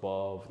produce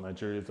above.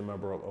 Nigeria is a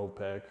member of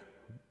OPEC.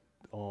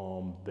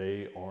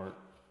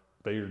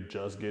 They're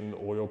just getting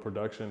oil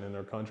production in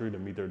their country to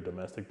meet their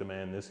domestic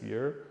demand this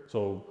year.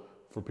 So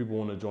for people who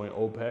want to join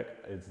OPEC,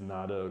 it's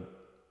not a,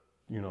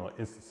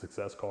 instant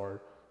success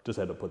card. Just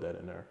had to put that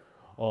in there.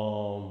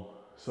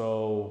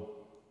 So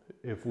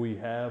if we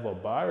have a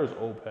buyer's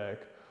OPEC,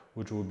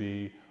 which would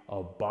be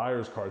a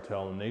buyer's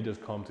cartel, and they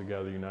just come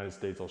together, United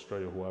States,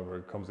 Australia,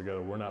 whoever comes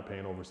together, we're not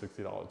paying over $60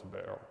 a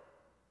barrel.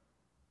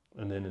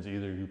 And then it's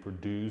either you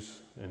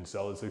produce and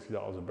sell at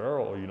 $60 a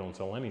barrel or you don't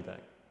sell anything.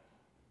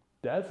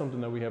 That's something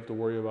that we have to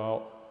worry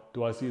about.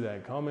 Do I see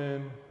that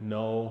coming?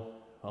 No,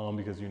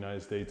 because the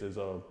United States is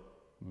a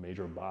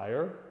major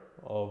buyer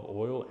of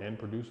oil and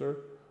producer.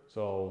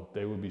 So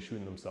they would be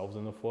shooting themselves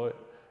in the foot,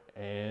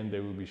 and they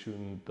would be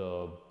shooting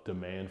the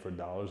demand for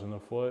dollars in the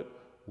foot,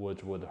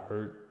 which would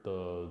hurt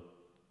the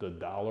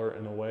dollar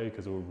in a way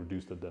because it would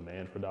reduce the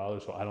demand for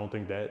dollars. So I don't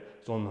think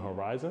that's on the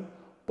horizon,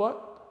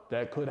 but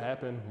that could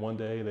happen one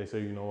day. They say,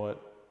 you know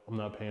what, I'm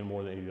not paying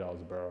more than $80 a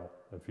barrel.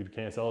 If you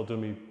can't sell it to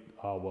me,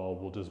 well,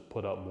 we'll just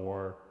put up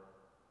more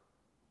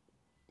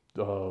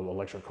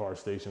electric car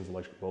stations,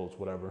 electric boats,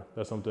 whatever.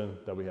 That's something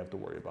that we have to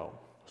worry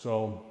about.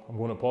 So I'm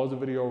going to pause the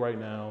video right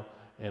now,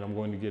 and I'm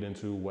going to get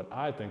into what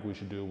I think we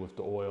should do with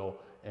the oil.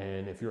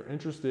 And if you're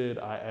interested,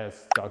 I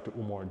asked Dr.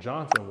 Umar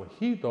Johnson what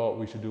he thought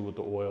we should do with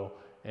the oil,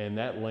 and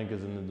that link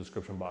is in the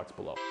description box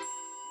below.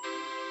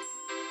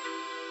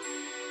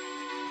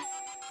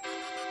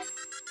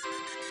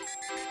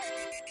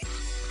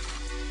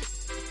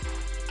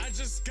 I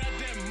just got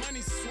that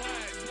money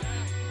swag.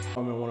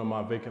 I'm in one of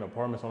my vacant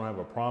apartments. I don't have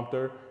a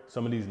prompter.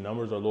 Some of these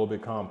numbers are a little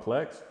bit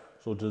complex,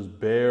 so just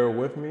bear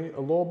with me a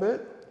little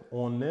bit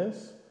on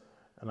this,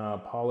 and I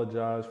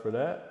apologize for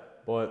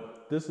that.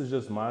 But this is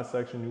just my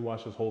section. You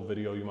watch this whole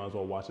video, you might as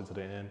well watch it to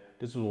the end.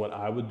 This is what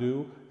I would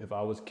do if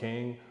I was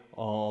king.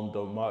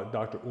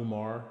 Dr.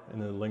 Umar, in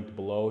the link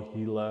below,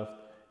 he left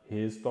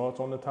his thoughts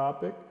on the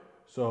topic.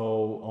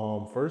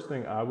 So first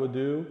thing I would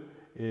do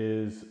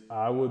is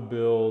I would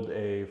build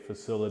a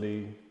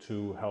facility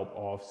to help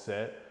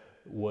offset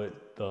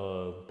what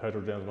the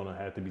petrogem is going to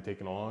have to be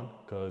taken on.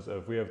 Because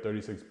if we have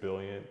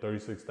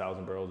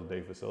 36,000 barrels a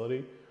day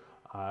facility,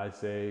 I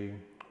say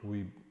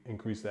we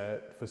increase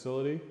that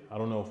facility. I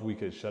don't know if we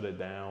could shut it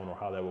down or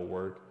how that would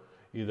work.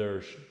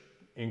 Either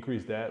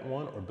increase that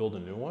one or build a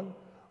new one.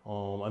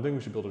 I think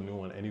we should build a new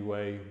one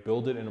anyway.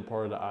 Build it in a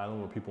part of the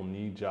island where people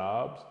need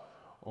jobs.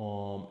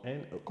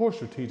 And of course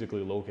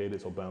strategically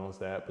located, so balance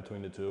that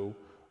between the two.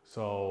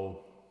 So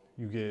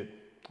you get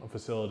a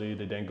facility,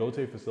 the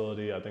Dangote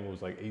facility, I think it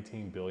was like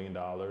 $18 billion.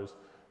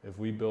 If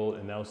we build,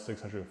 and now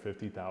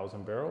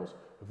 650,000 barrels.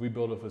 If we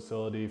build a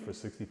facility for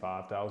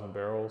 65,000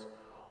 barrels,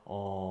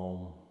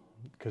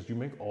 because you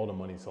make all the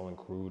money selling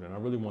crude, and I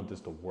really want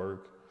this to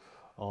work.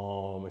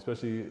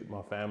 Especially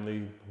my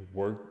family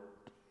worked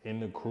in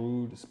the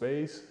crude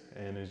space,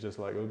 and it's just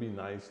like, it would be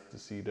nice to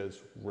see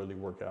this really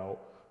work out.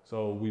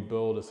 So we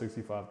build a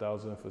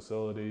 65,000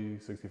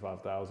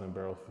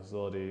 barrel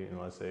facility, and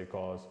let's say it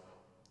costs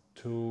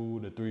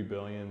 $2 to $3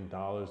 billion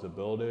to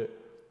build it.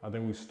 I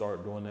think we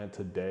start doing that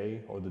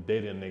today, or the day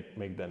that they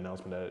make that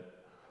announcement, that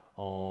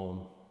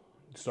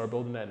start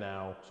building that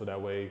now, so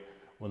that way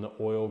when the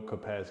oil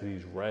capacity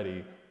is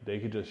ready, they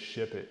could just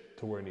ship it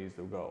to where it needs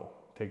to go.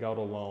 Take out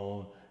a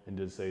loan and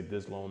just say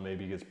this loan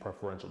maybe gets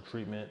preferential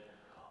treatment.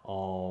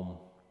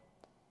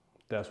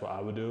 That's what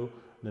I would do.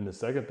 Then the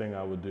second thing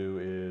I would do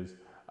is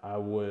I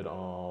would,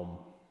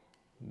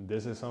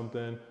 this is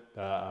something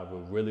that I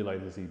would really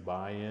like to see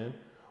buy-in.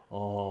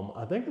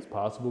 I think it's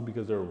possible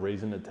because they're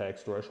raising the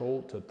tax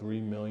threshold to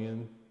 3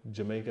 million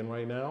Jamaican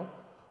right now.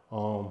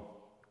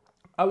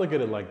 I look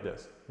at it like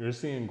this. You're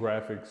seeing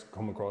graphics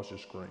come across your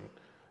screen.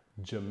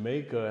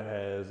 Jamaica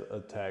has a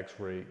tax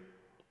rate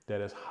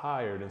that is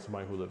higher than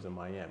somebody who lives in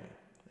Miami,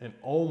 and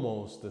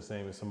almost the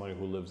same as somebody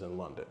who lives in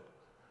London.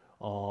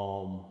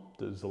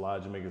 There's a lot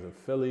of Jamaicans in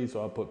Philly,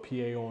 so I put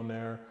PA on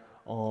there.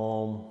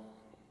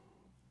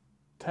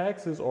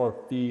 Taxes are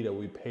a fee that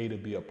we pay to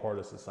be a part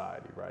of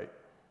society, right?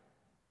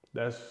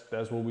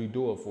 That's what we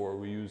do it for.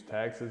 We use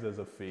taxes as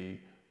a fee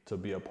to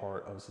be a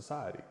part of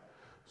society.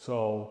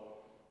 So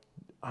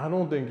I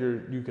don't think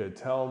you could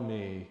tell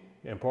me,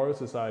 and part of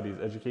society is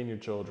educating your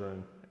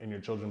children, and your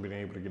children being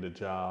able to get a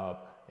job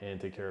and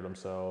take care of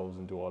themselves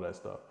and do all that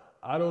stuff.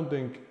 I don't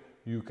think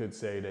you could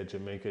say that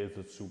Jamaica is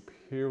a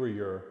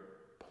superior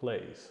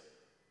place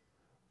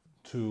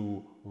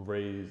to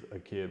raise a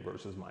kid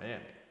versus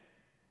Miami.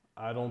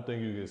 I don't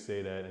think you could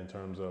say that in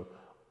terms of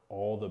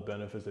all the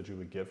benefits that you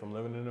would get from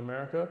living in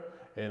America,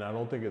 and I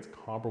don't think it's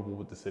comparable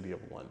with the city of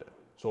London.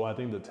 So I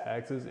think the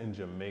taxes in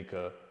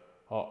Jamaica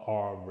are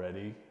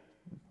already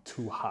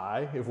too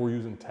high if we're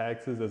using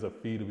taxes as a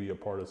fee to be a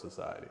part of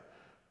society.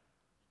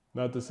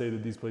 Not to say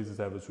that these places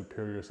have a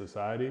superior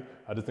society.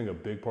 I just think a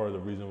big part of the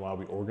reason why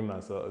we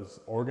organize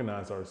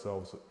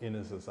ourselves in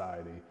a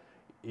society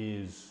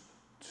is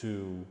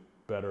to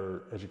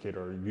better educate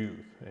our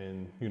youth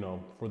and, you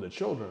know, for the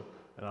children.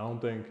 And I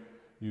don't think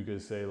you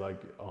could say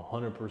like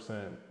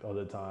 100% of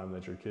the time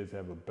that your kids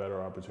have a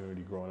better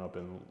opportunity growing up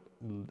in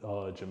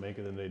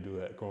Jamaica than they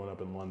do growing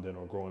up in London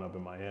or growing up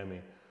in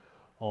Miami.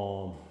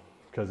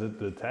 Because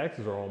the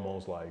taxes are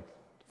almost like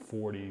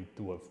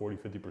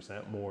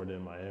 50% more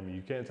than Miami.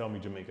 You can't tell me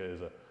Jamaica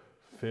is a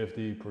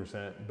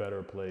 50%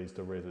 better place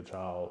to raise a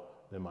child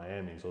than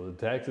Miami. So the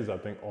taxes, I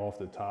think, off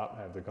the top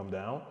have to come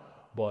down.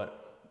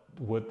 But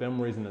with them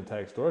raising the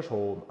tax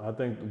threshold, I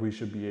think we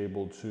should be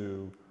able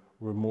to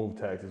remove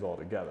taxes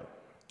altogether.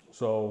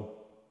 So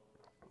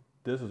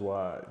this is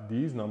why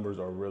these numbers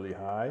are really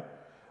high.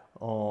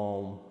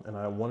 And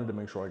I wanted to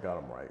make sure I got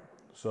them right.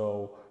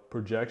 So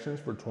projections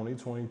for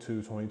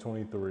 2022,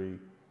 2023,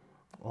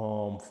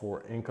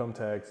 for income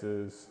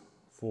taxes,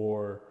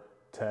 for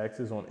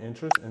taxes on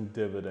interest and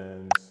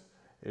dividends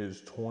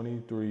is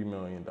 $23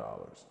 million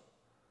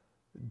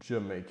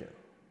Jamaican,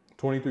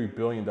 $23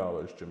 billion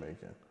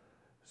Jamaican.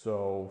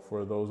 So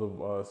for those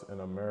of us in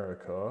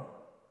America,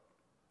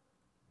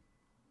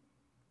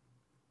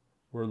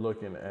 we're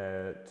looking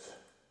at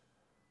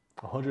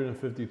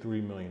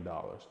 $153 million.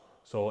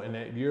 So in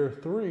that year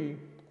 3,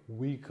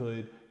 we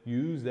could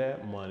use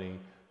that money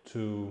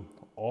to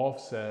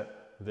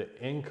offset the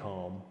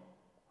income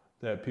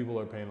that people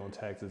are paying on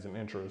taxes and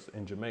interest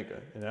in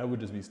Jamaica. And that would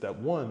just be step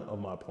 1 of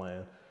my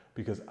plan,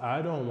 because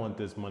I don't want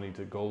this money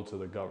to go to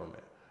the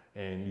government.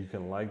 And you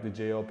can like the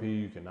JLP,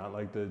 you cannot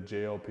like the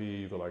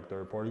JLP, you can like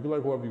third party, you can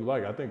like whoever you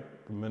like. I think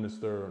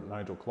Minister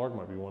Nigel Clark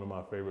might be one of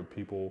my favorite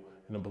people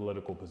in a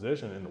political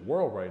position in the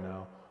world right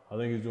now. I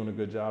think he's doing a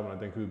good job, and I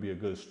think he would be a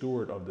good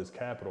steward of this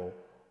capital.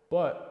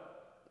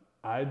 But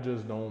I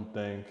just don't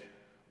think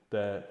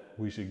that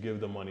we should give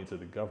the money to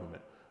the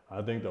government.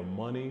 I think the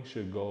money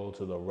should go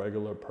to the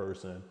regular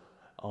person.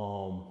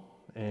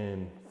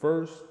 And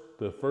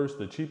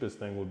the cheapest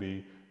thing would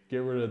be get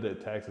rid of the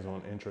taxes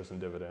on interest and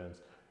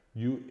dividends.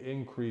 You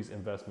increase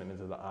investment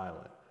into the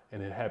island,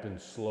 and it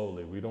happens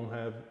slowly. We don't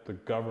have the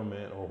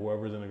government or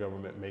whoever's in the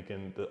government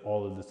making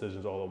all the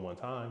decisions all at one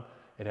time.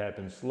 It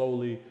happens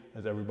slowly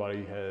as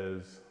everybody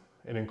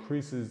it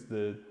increases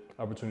the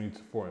opportunity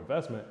for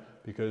investment,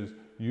 because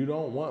you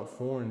don't want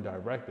foreign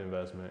direct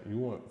investment, you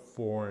want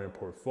foreign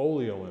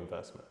portfolio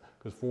investment.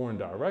 Because foreign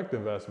direct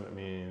investment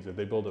means if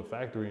they build a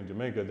factory in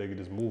Jamaica, they could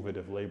just move it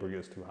if labor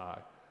gets too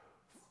high.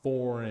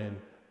 Foreign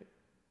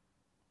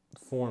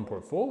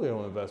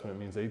portfolio investment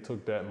means they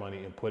took that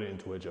money and put it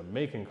into a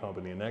Jamaican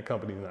company, and that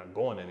company is not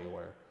going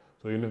anywhere.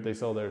 So even if they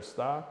sell their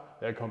stock,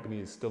 that company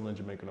is still in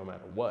Jamaica no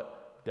matter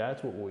what.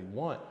 That's what we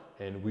want.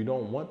 And we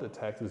don't want the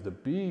taxes to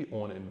be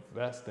on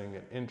investing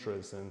and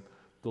interest and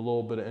the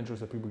little bit of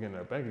interest that people get in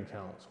their bank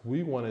accounts.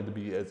 We want it to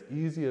be as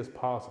easy as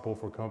possible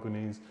for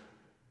companies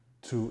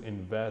to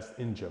invest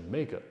in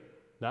Jamaica.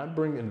 Not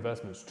bring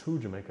investments to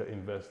Jamaica,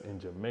 invest in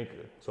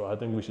Jamaica. So I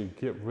think we should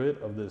get rid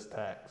of this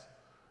tax.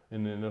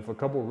 And then if a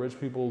couple of rich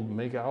people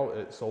make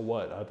out, so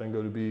what? I think it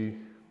would be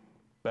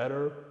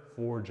better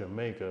for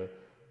Jamaica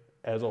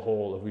as a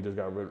whole if we just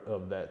got rid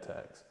of that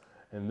tax.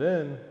 And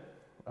then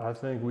I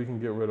think we can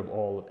get rid of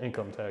all of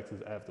income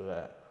taxes after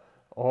that.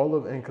 All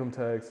of income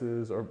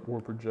taxes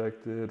were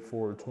projected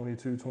for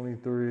 22,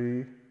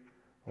 23. I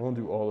want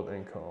to do all of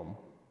income.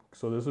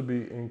 So this would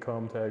be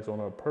income tax on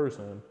a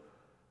person.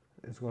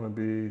 It's going to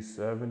be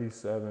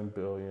 77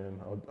 billion.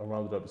 I'll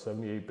round it up to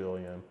 78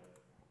 billion.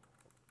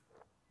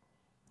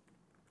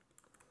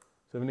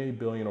 78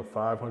 billion or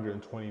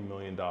 $520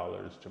 million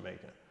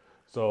Jamaican.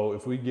 So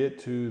if we get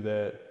to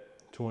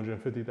that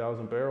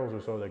 250,000 barrels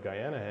or so that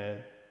Guyana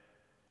had,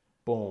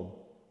 boom,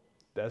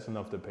 that's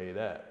enough to pay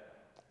that.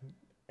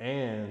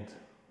 And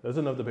that's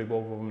enough to pay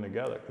both of them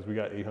together, because we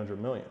got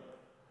 800 million.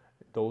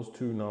 Those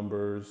two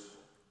numbers,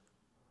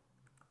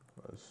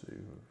 let's see,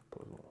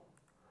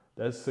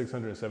 that's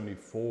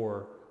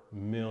 $674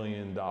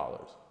 million.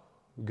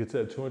 We get to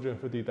that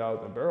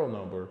 250,000 barrel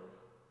number,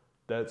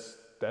 that's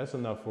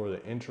enough for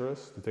the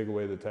interest to take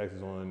away the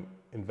taxes on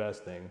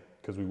investing,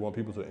 because we want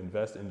people to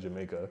invest in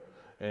Jamaica,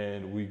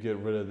 and we get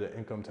rid of the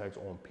income tax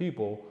on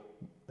people.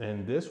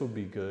 And this would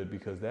be good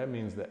because that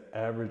means the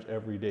average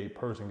everyday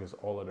person gets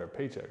all of their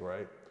paycheck,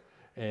 right?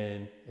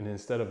 And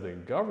instead of the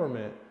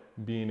government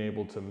being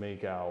able to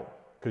make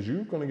out, because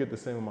you're going to get the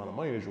same amount of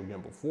money as you were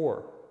getting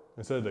before,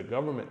 instead of the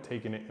government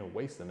taking it and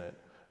wasting it,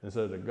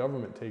 instead of the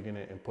government taking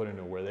it and putting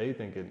it where they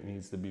think it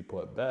needs to be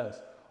put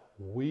best,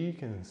 we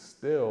can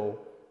still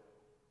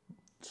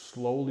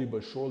slowly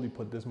but surely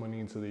put this money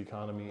into the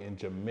economy, and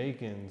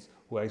Jamaicans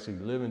who actually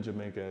live in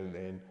Jamaica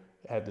and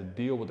have to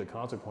deal with the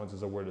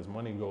consequences of where this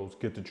money goes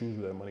get to choose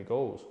where that money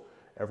goes.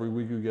 Every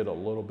week you get a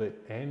little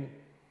bit, and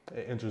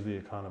it enters the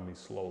economy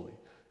slowly.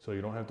 So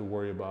you don't have to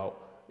worry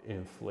about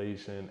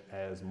inflation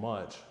as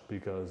much,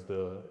 because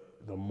the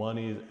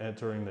money is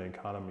entering the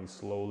economy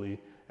slowly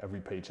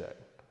every paycheck.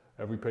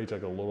 Every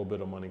paycheck, a little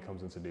bit of money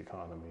comes into the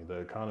economy. The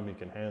economy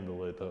can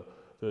handle it.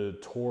 The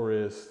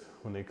tourists,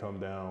 when they come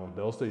down,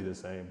 they'll stay the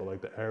same, but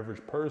like the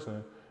average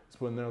person is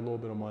putting there a little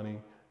bit of money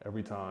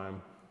every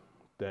time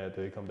that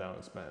they come down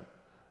and spend.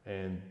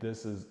 And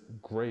this is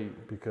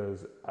great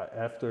because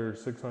after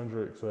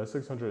 600, so that's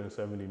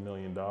 $670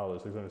 million,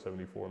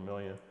 674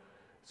 million.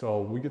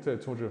 So we get to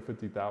that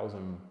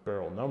 250,000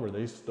 barrel number,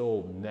 they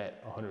still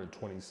net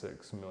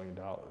 $126 million.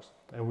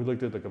 And we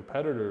looked at the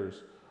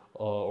competitors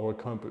or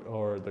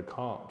the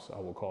comps, I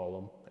will call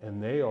them,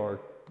 and they are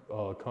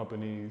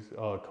companies,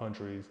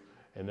 countries,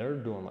 and they're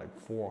doing like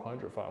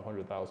 400,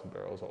 500,000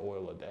 barrels of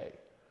oil a day.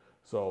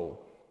 So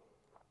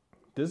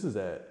this is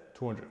at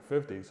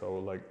 250, so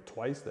like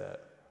twice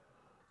that.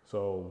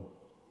 So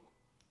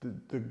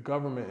the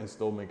government is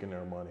still making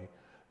their money.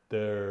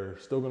 They're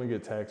still going to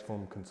get taxed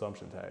from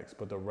consumption tax,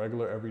 but the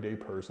regular everyday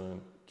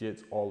person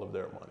gets all of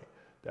their money.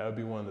 That would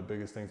be one of the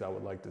biggest things I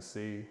would like to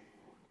see,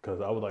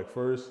 because I would like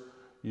first,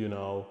 you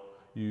know,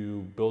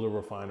 you build a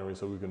refinery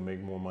so we can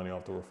make more money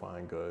off the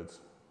refined goods.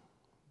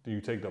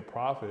 You take the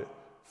profit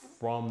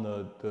from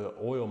the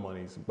oil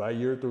monies. By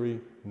year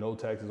 3, no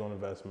taxes on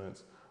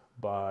investments.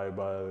 By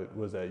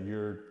was that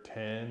year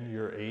 10,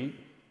 year 8,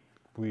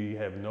 we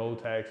have no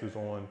taxes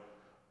on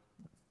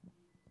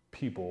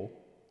people,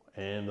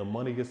 and the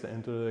money gets to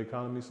enter the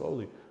economy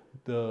slowly.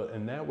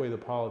 And that way the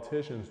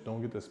politicians don't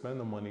get to spend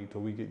the money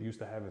till we get used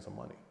to having some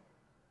money.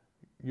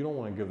 You don't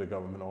want to give the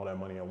government all that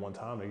money at one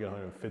time. They get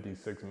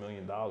 $156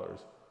 million.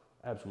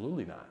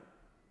 Absolutely not.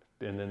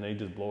 And then they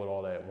just blow it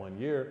all that 1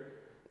 year.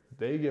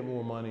 They get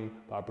more money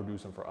by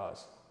producing for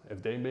us.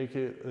 If they make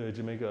it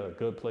Jamaica a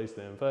good place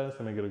to invest,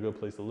 and make it a good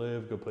place to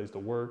live, good place to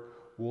work,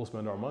 we'll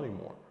spend our money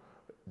more.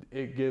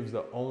 It gives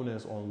the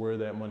onus on where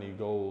that money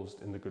goes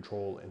in the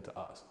control into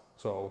us.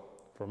 So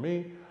for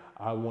me,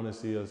 I want to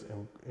see us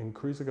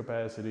increase the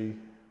capacity,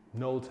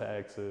 no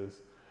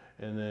taxes,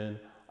 and then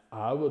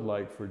I would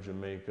like for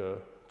Jamaica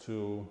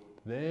to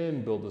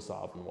then build a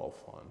sovereign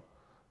wealth fund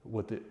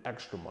with the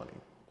extra money.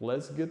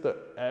 Let's get the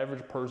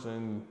average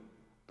person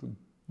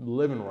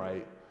living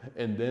right,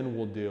 and then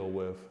we'll deal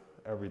with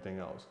everything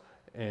else.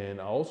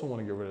 And I also want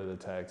to get rid of the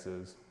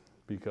taxes,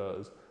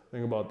 because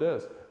think about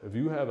this: if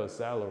you have a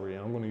salary,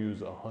 and I'm going to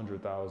use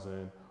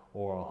 100,000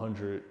 or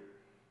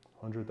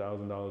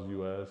 $100,000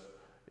 US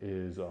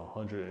is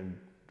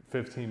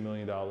 $115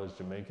 million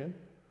Jamaican.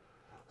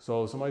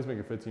 So if somebody's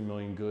making 15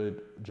 million,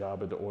 good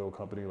job at the oil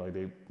company, like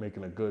they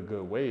making a good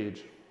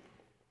wage.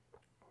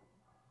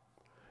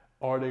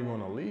 Are they going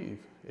to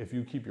leave if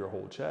you keep your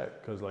whole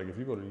check? Because like if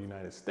you go to the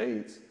United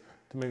States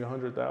to make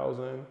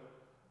 100,000,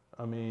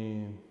 I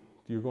mean,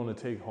 you're going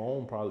to take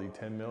home probably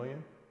 10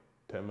 million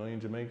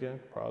Jamaican.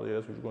 Probably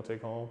that's what you're going to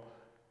take home.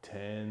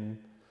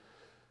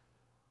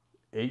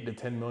 8 to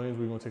 10 million is what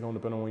you're going to take home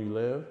depending on where you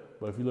live.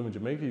 But if you live in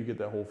Jamaica, you get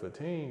that whole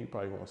 15, you're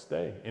probably going to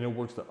stay. And it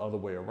works the other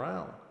way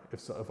around.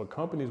 If a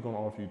company is going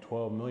to offer you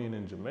 12 million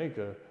in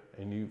Jamaica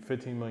and you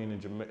 15 million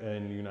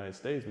in the United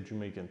States, but you're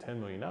making 10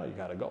 million now, you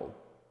got to go.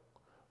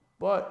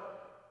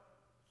 But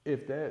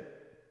if that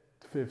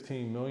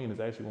 15 million is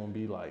actually going to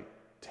be like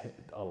 10,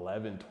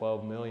 11,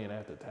 12 million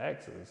after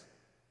taxes,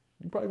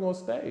 you're probably going to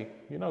stay.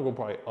 You're not going to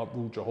probably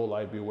uproot your whole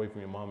life, be away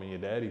from your mom and your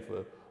daddy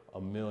for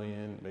 $1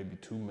 million, maybe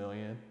 2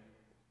 million.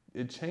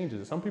 It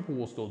changes. Some people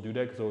will still do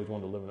that because they always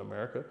want to live in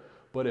America,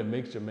 but it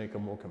makes Jamaica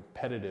more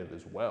competitive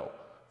as well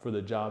for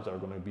the jobs that are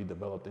going to be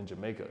developed in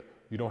Jamaica.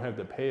 You don't have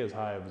to pay as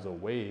high as a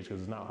wage, because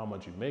it's not how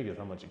much you make, it's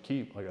how much you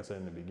keep, like I said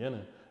in the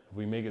beginning. If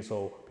we make it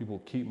so people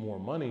keep more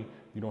money,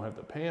 you don't have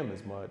to pay them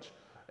as much,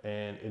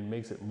 and it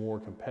makes it more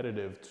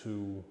competitive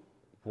to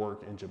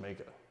work in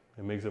Jamaica.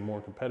 It makes it more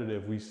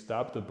competitive. We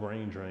stop the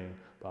brain drain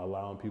by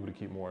allowing people to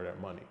keep more of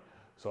their money.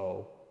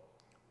 So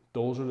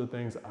those are the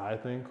things I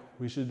think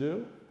we should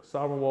do.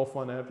 Sovereign wealth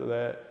fund after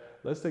that.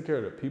 Let's take care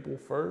of the people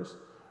first,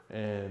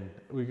 and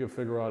we can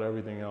figure out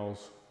everything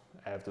else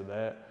after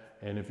that.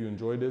 And if you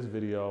enjoyed this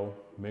video,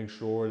 make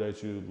sure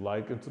that you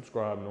like and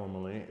subscribe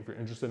normally. If you're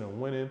interested in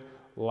winning,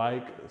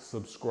 like,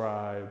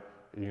 subscribe,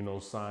 you know,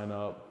 sign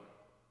up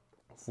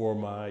for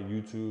my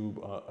YouTube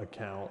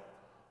account,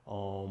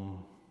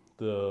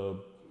 the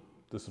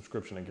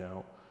subscription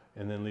account,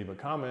 and then leave a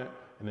comment.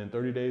 And then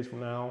 30 days from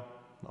now,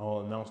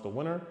 I'll announce the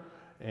winner.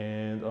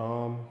 And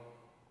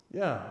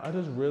yeah, I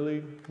just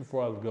really,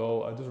 before I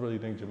go, I just really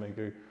think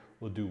Jamaica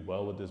will do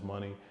well with this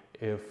money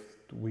if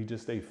we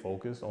just stay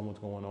focused on what's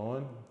going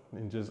on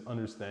and just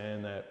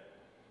understand that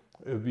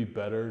it would be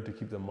better to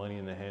keep the money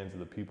in the hands of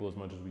the people as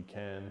much as we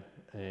can.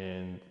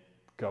 And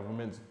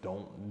governments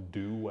don't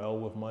do well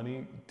with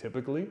money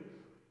typically.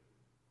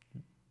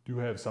 Do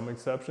have some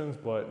exceptions,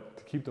 but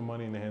to keep the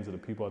money in the hands of the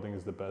people, I think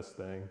is the best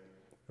thing.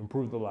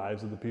 Improve the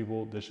lives of the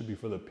people. This should be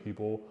for the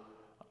people.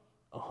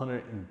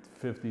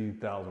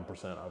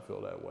 150,000%, I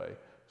feel that way.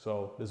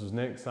 So this was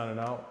Nick signing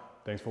out.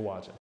 Thanks for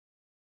watching.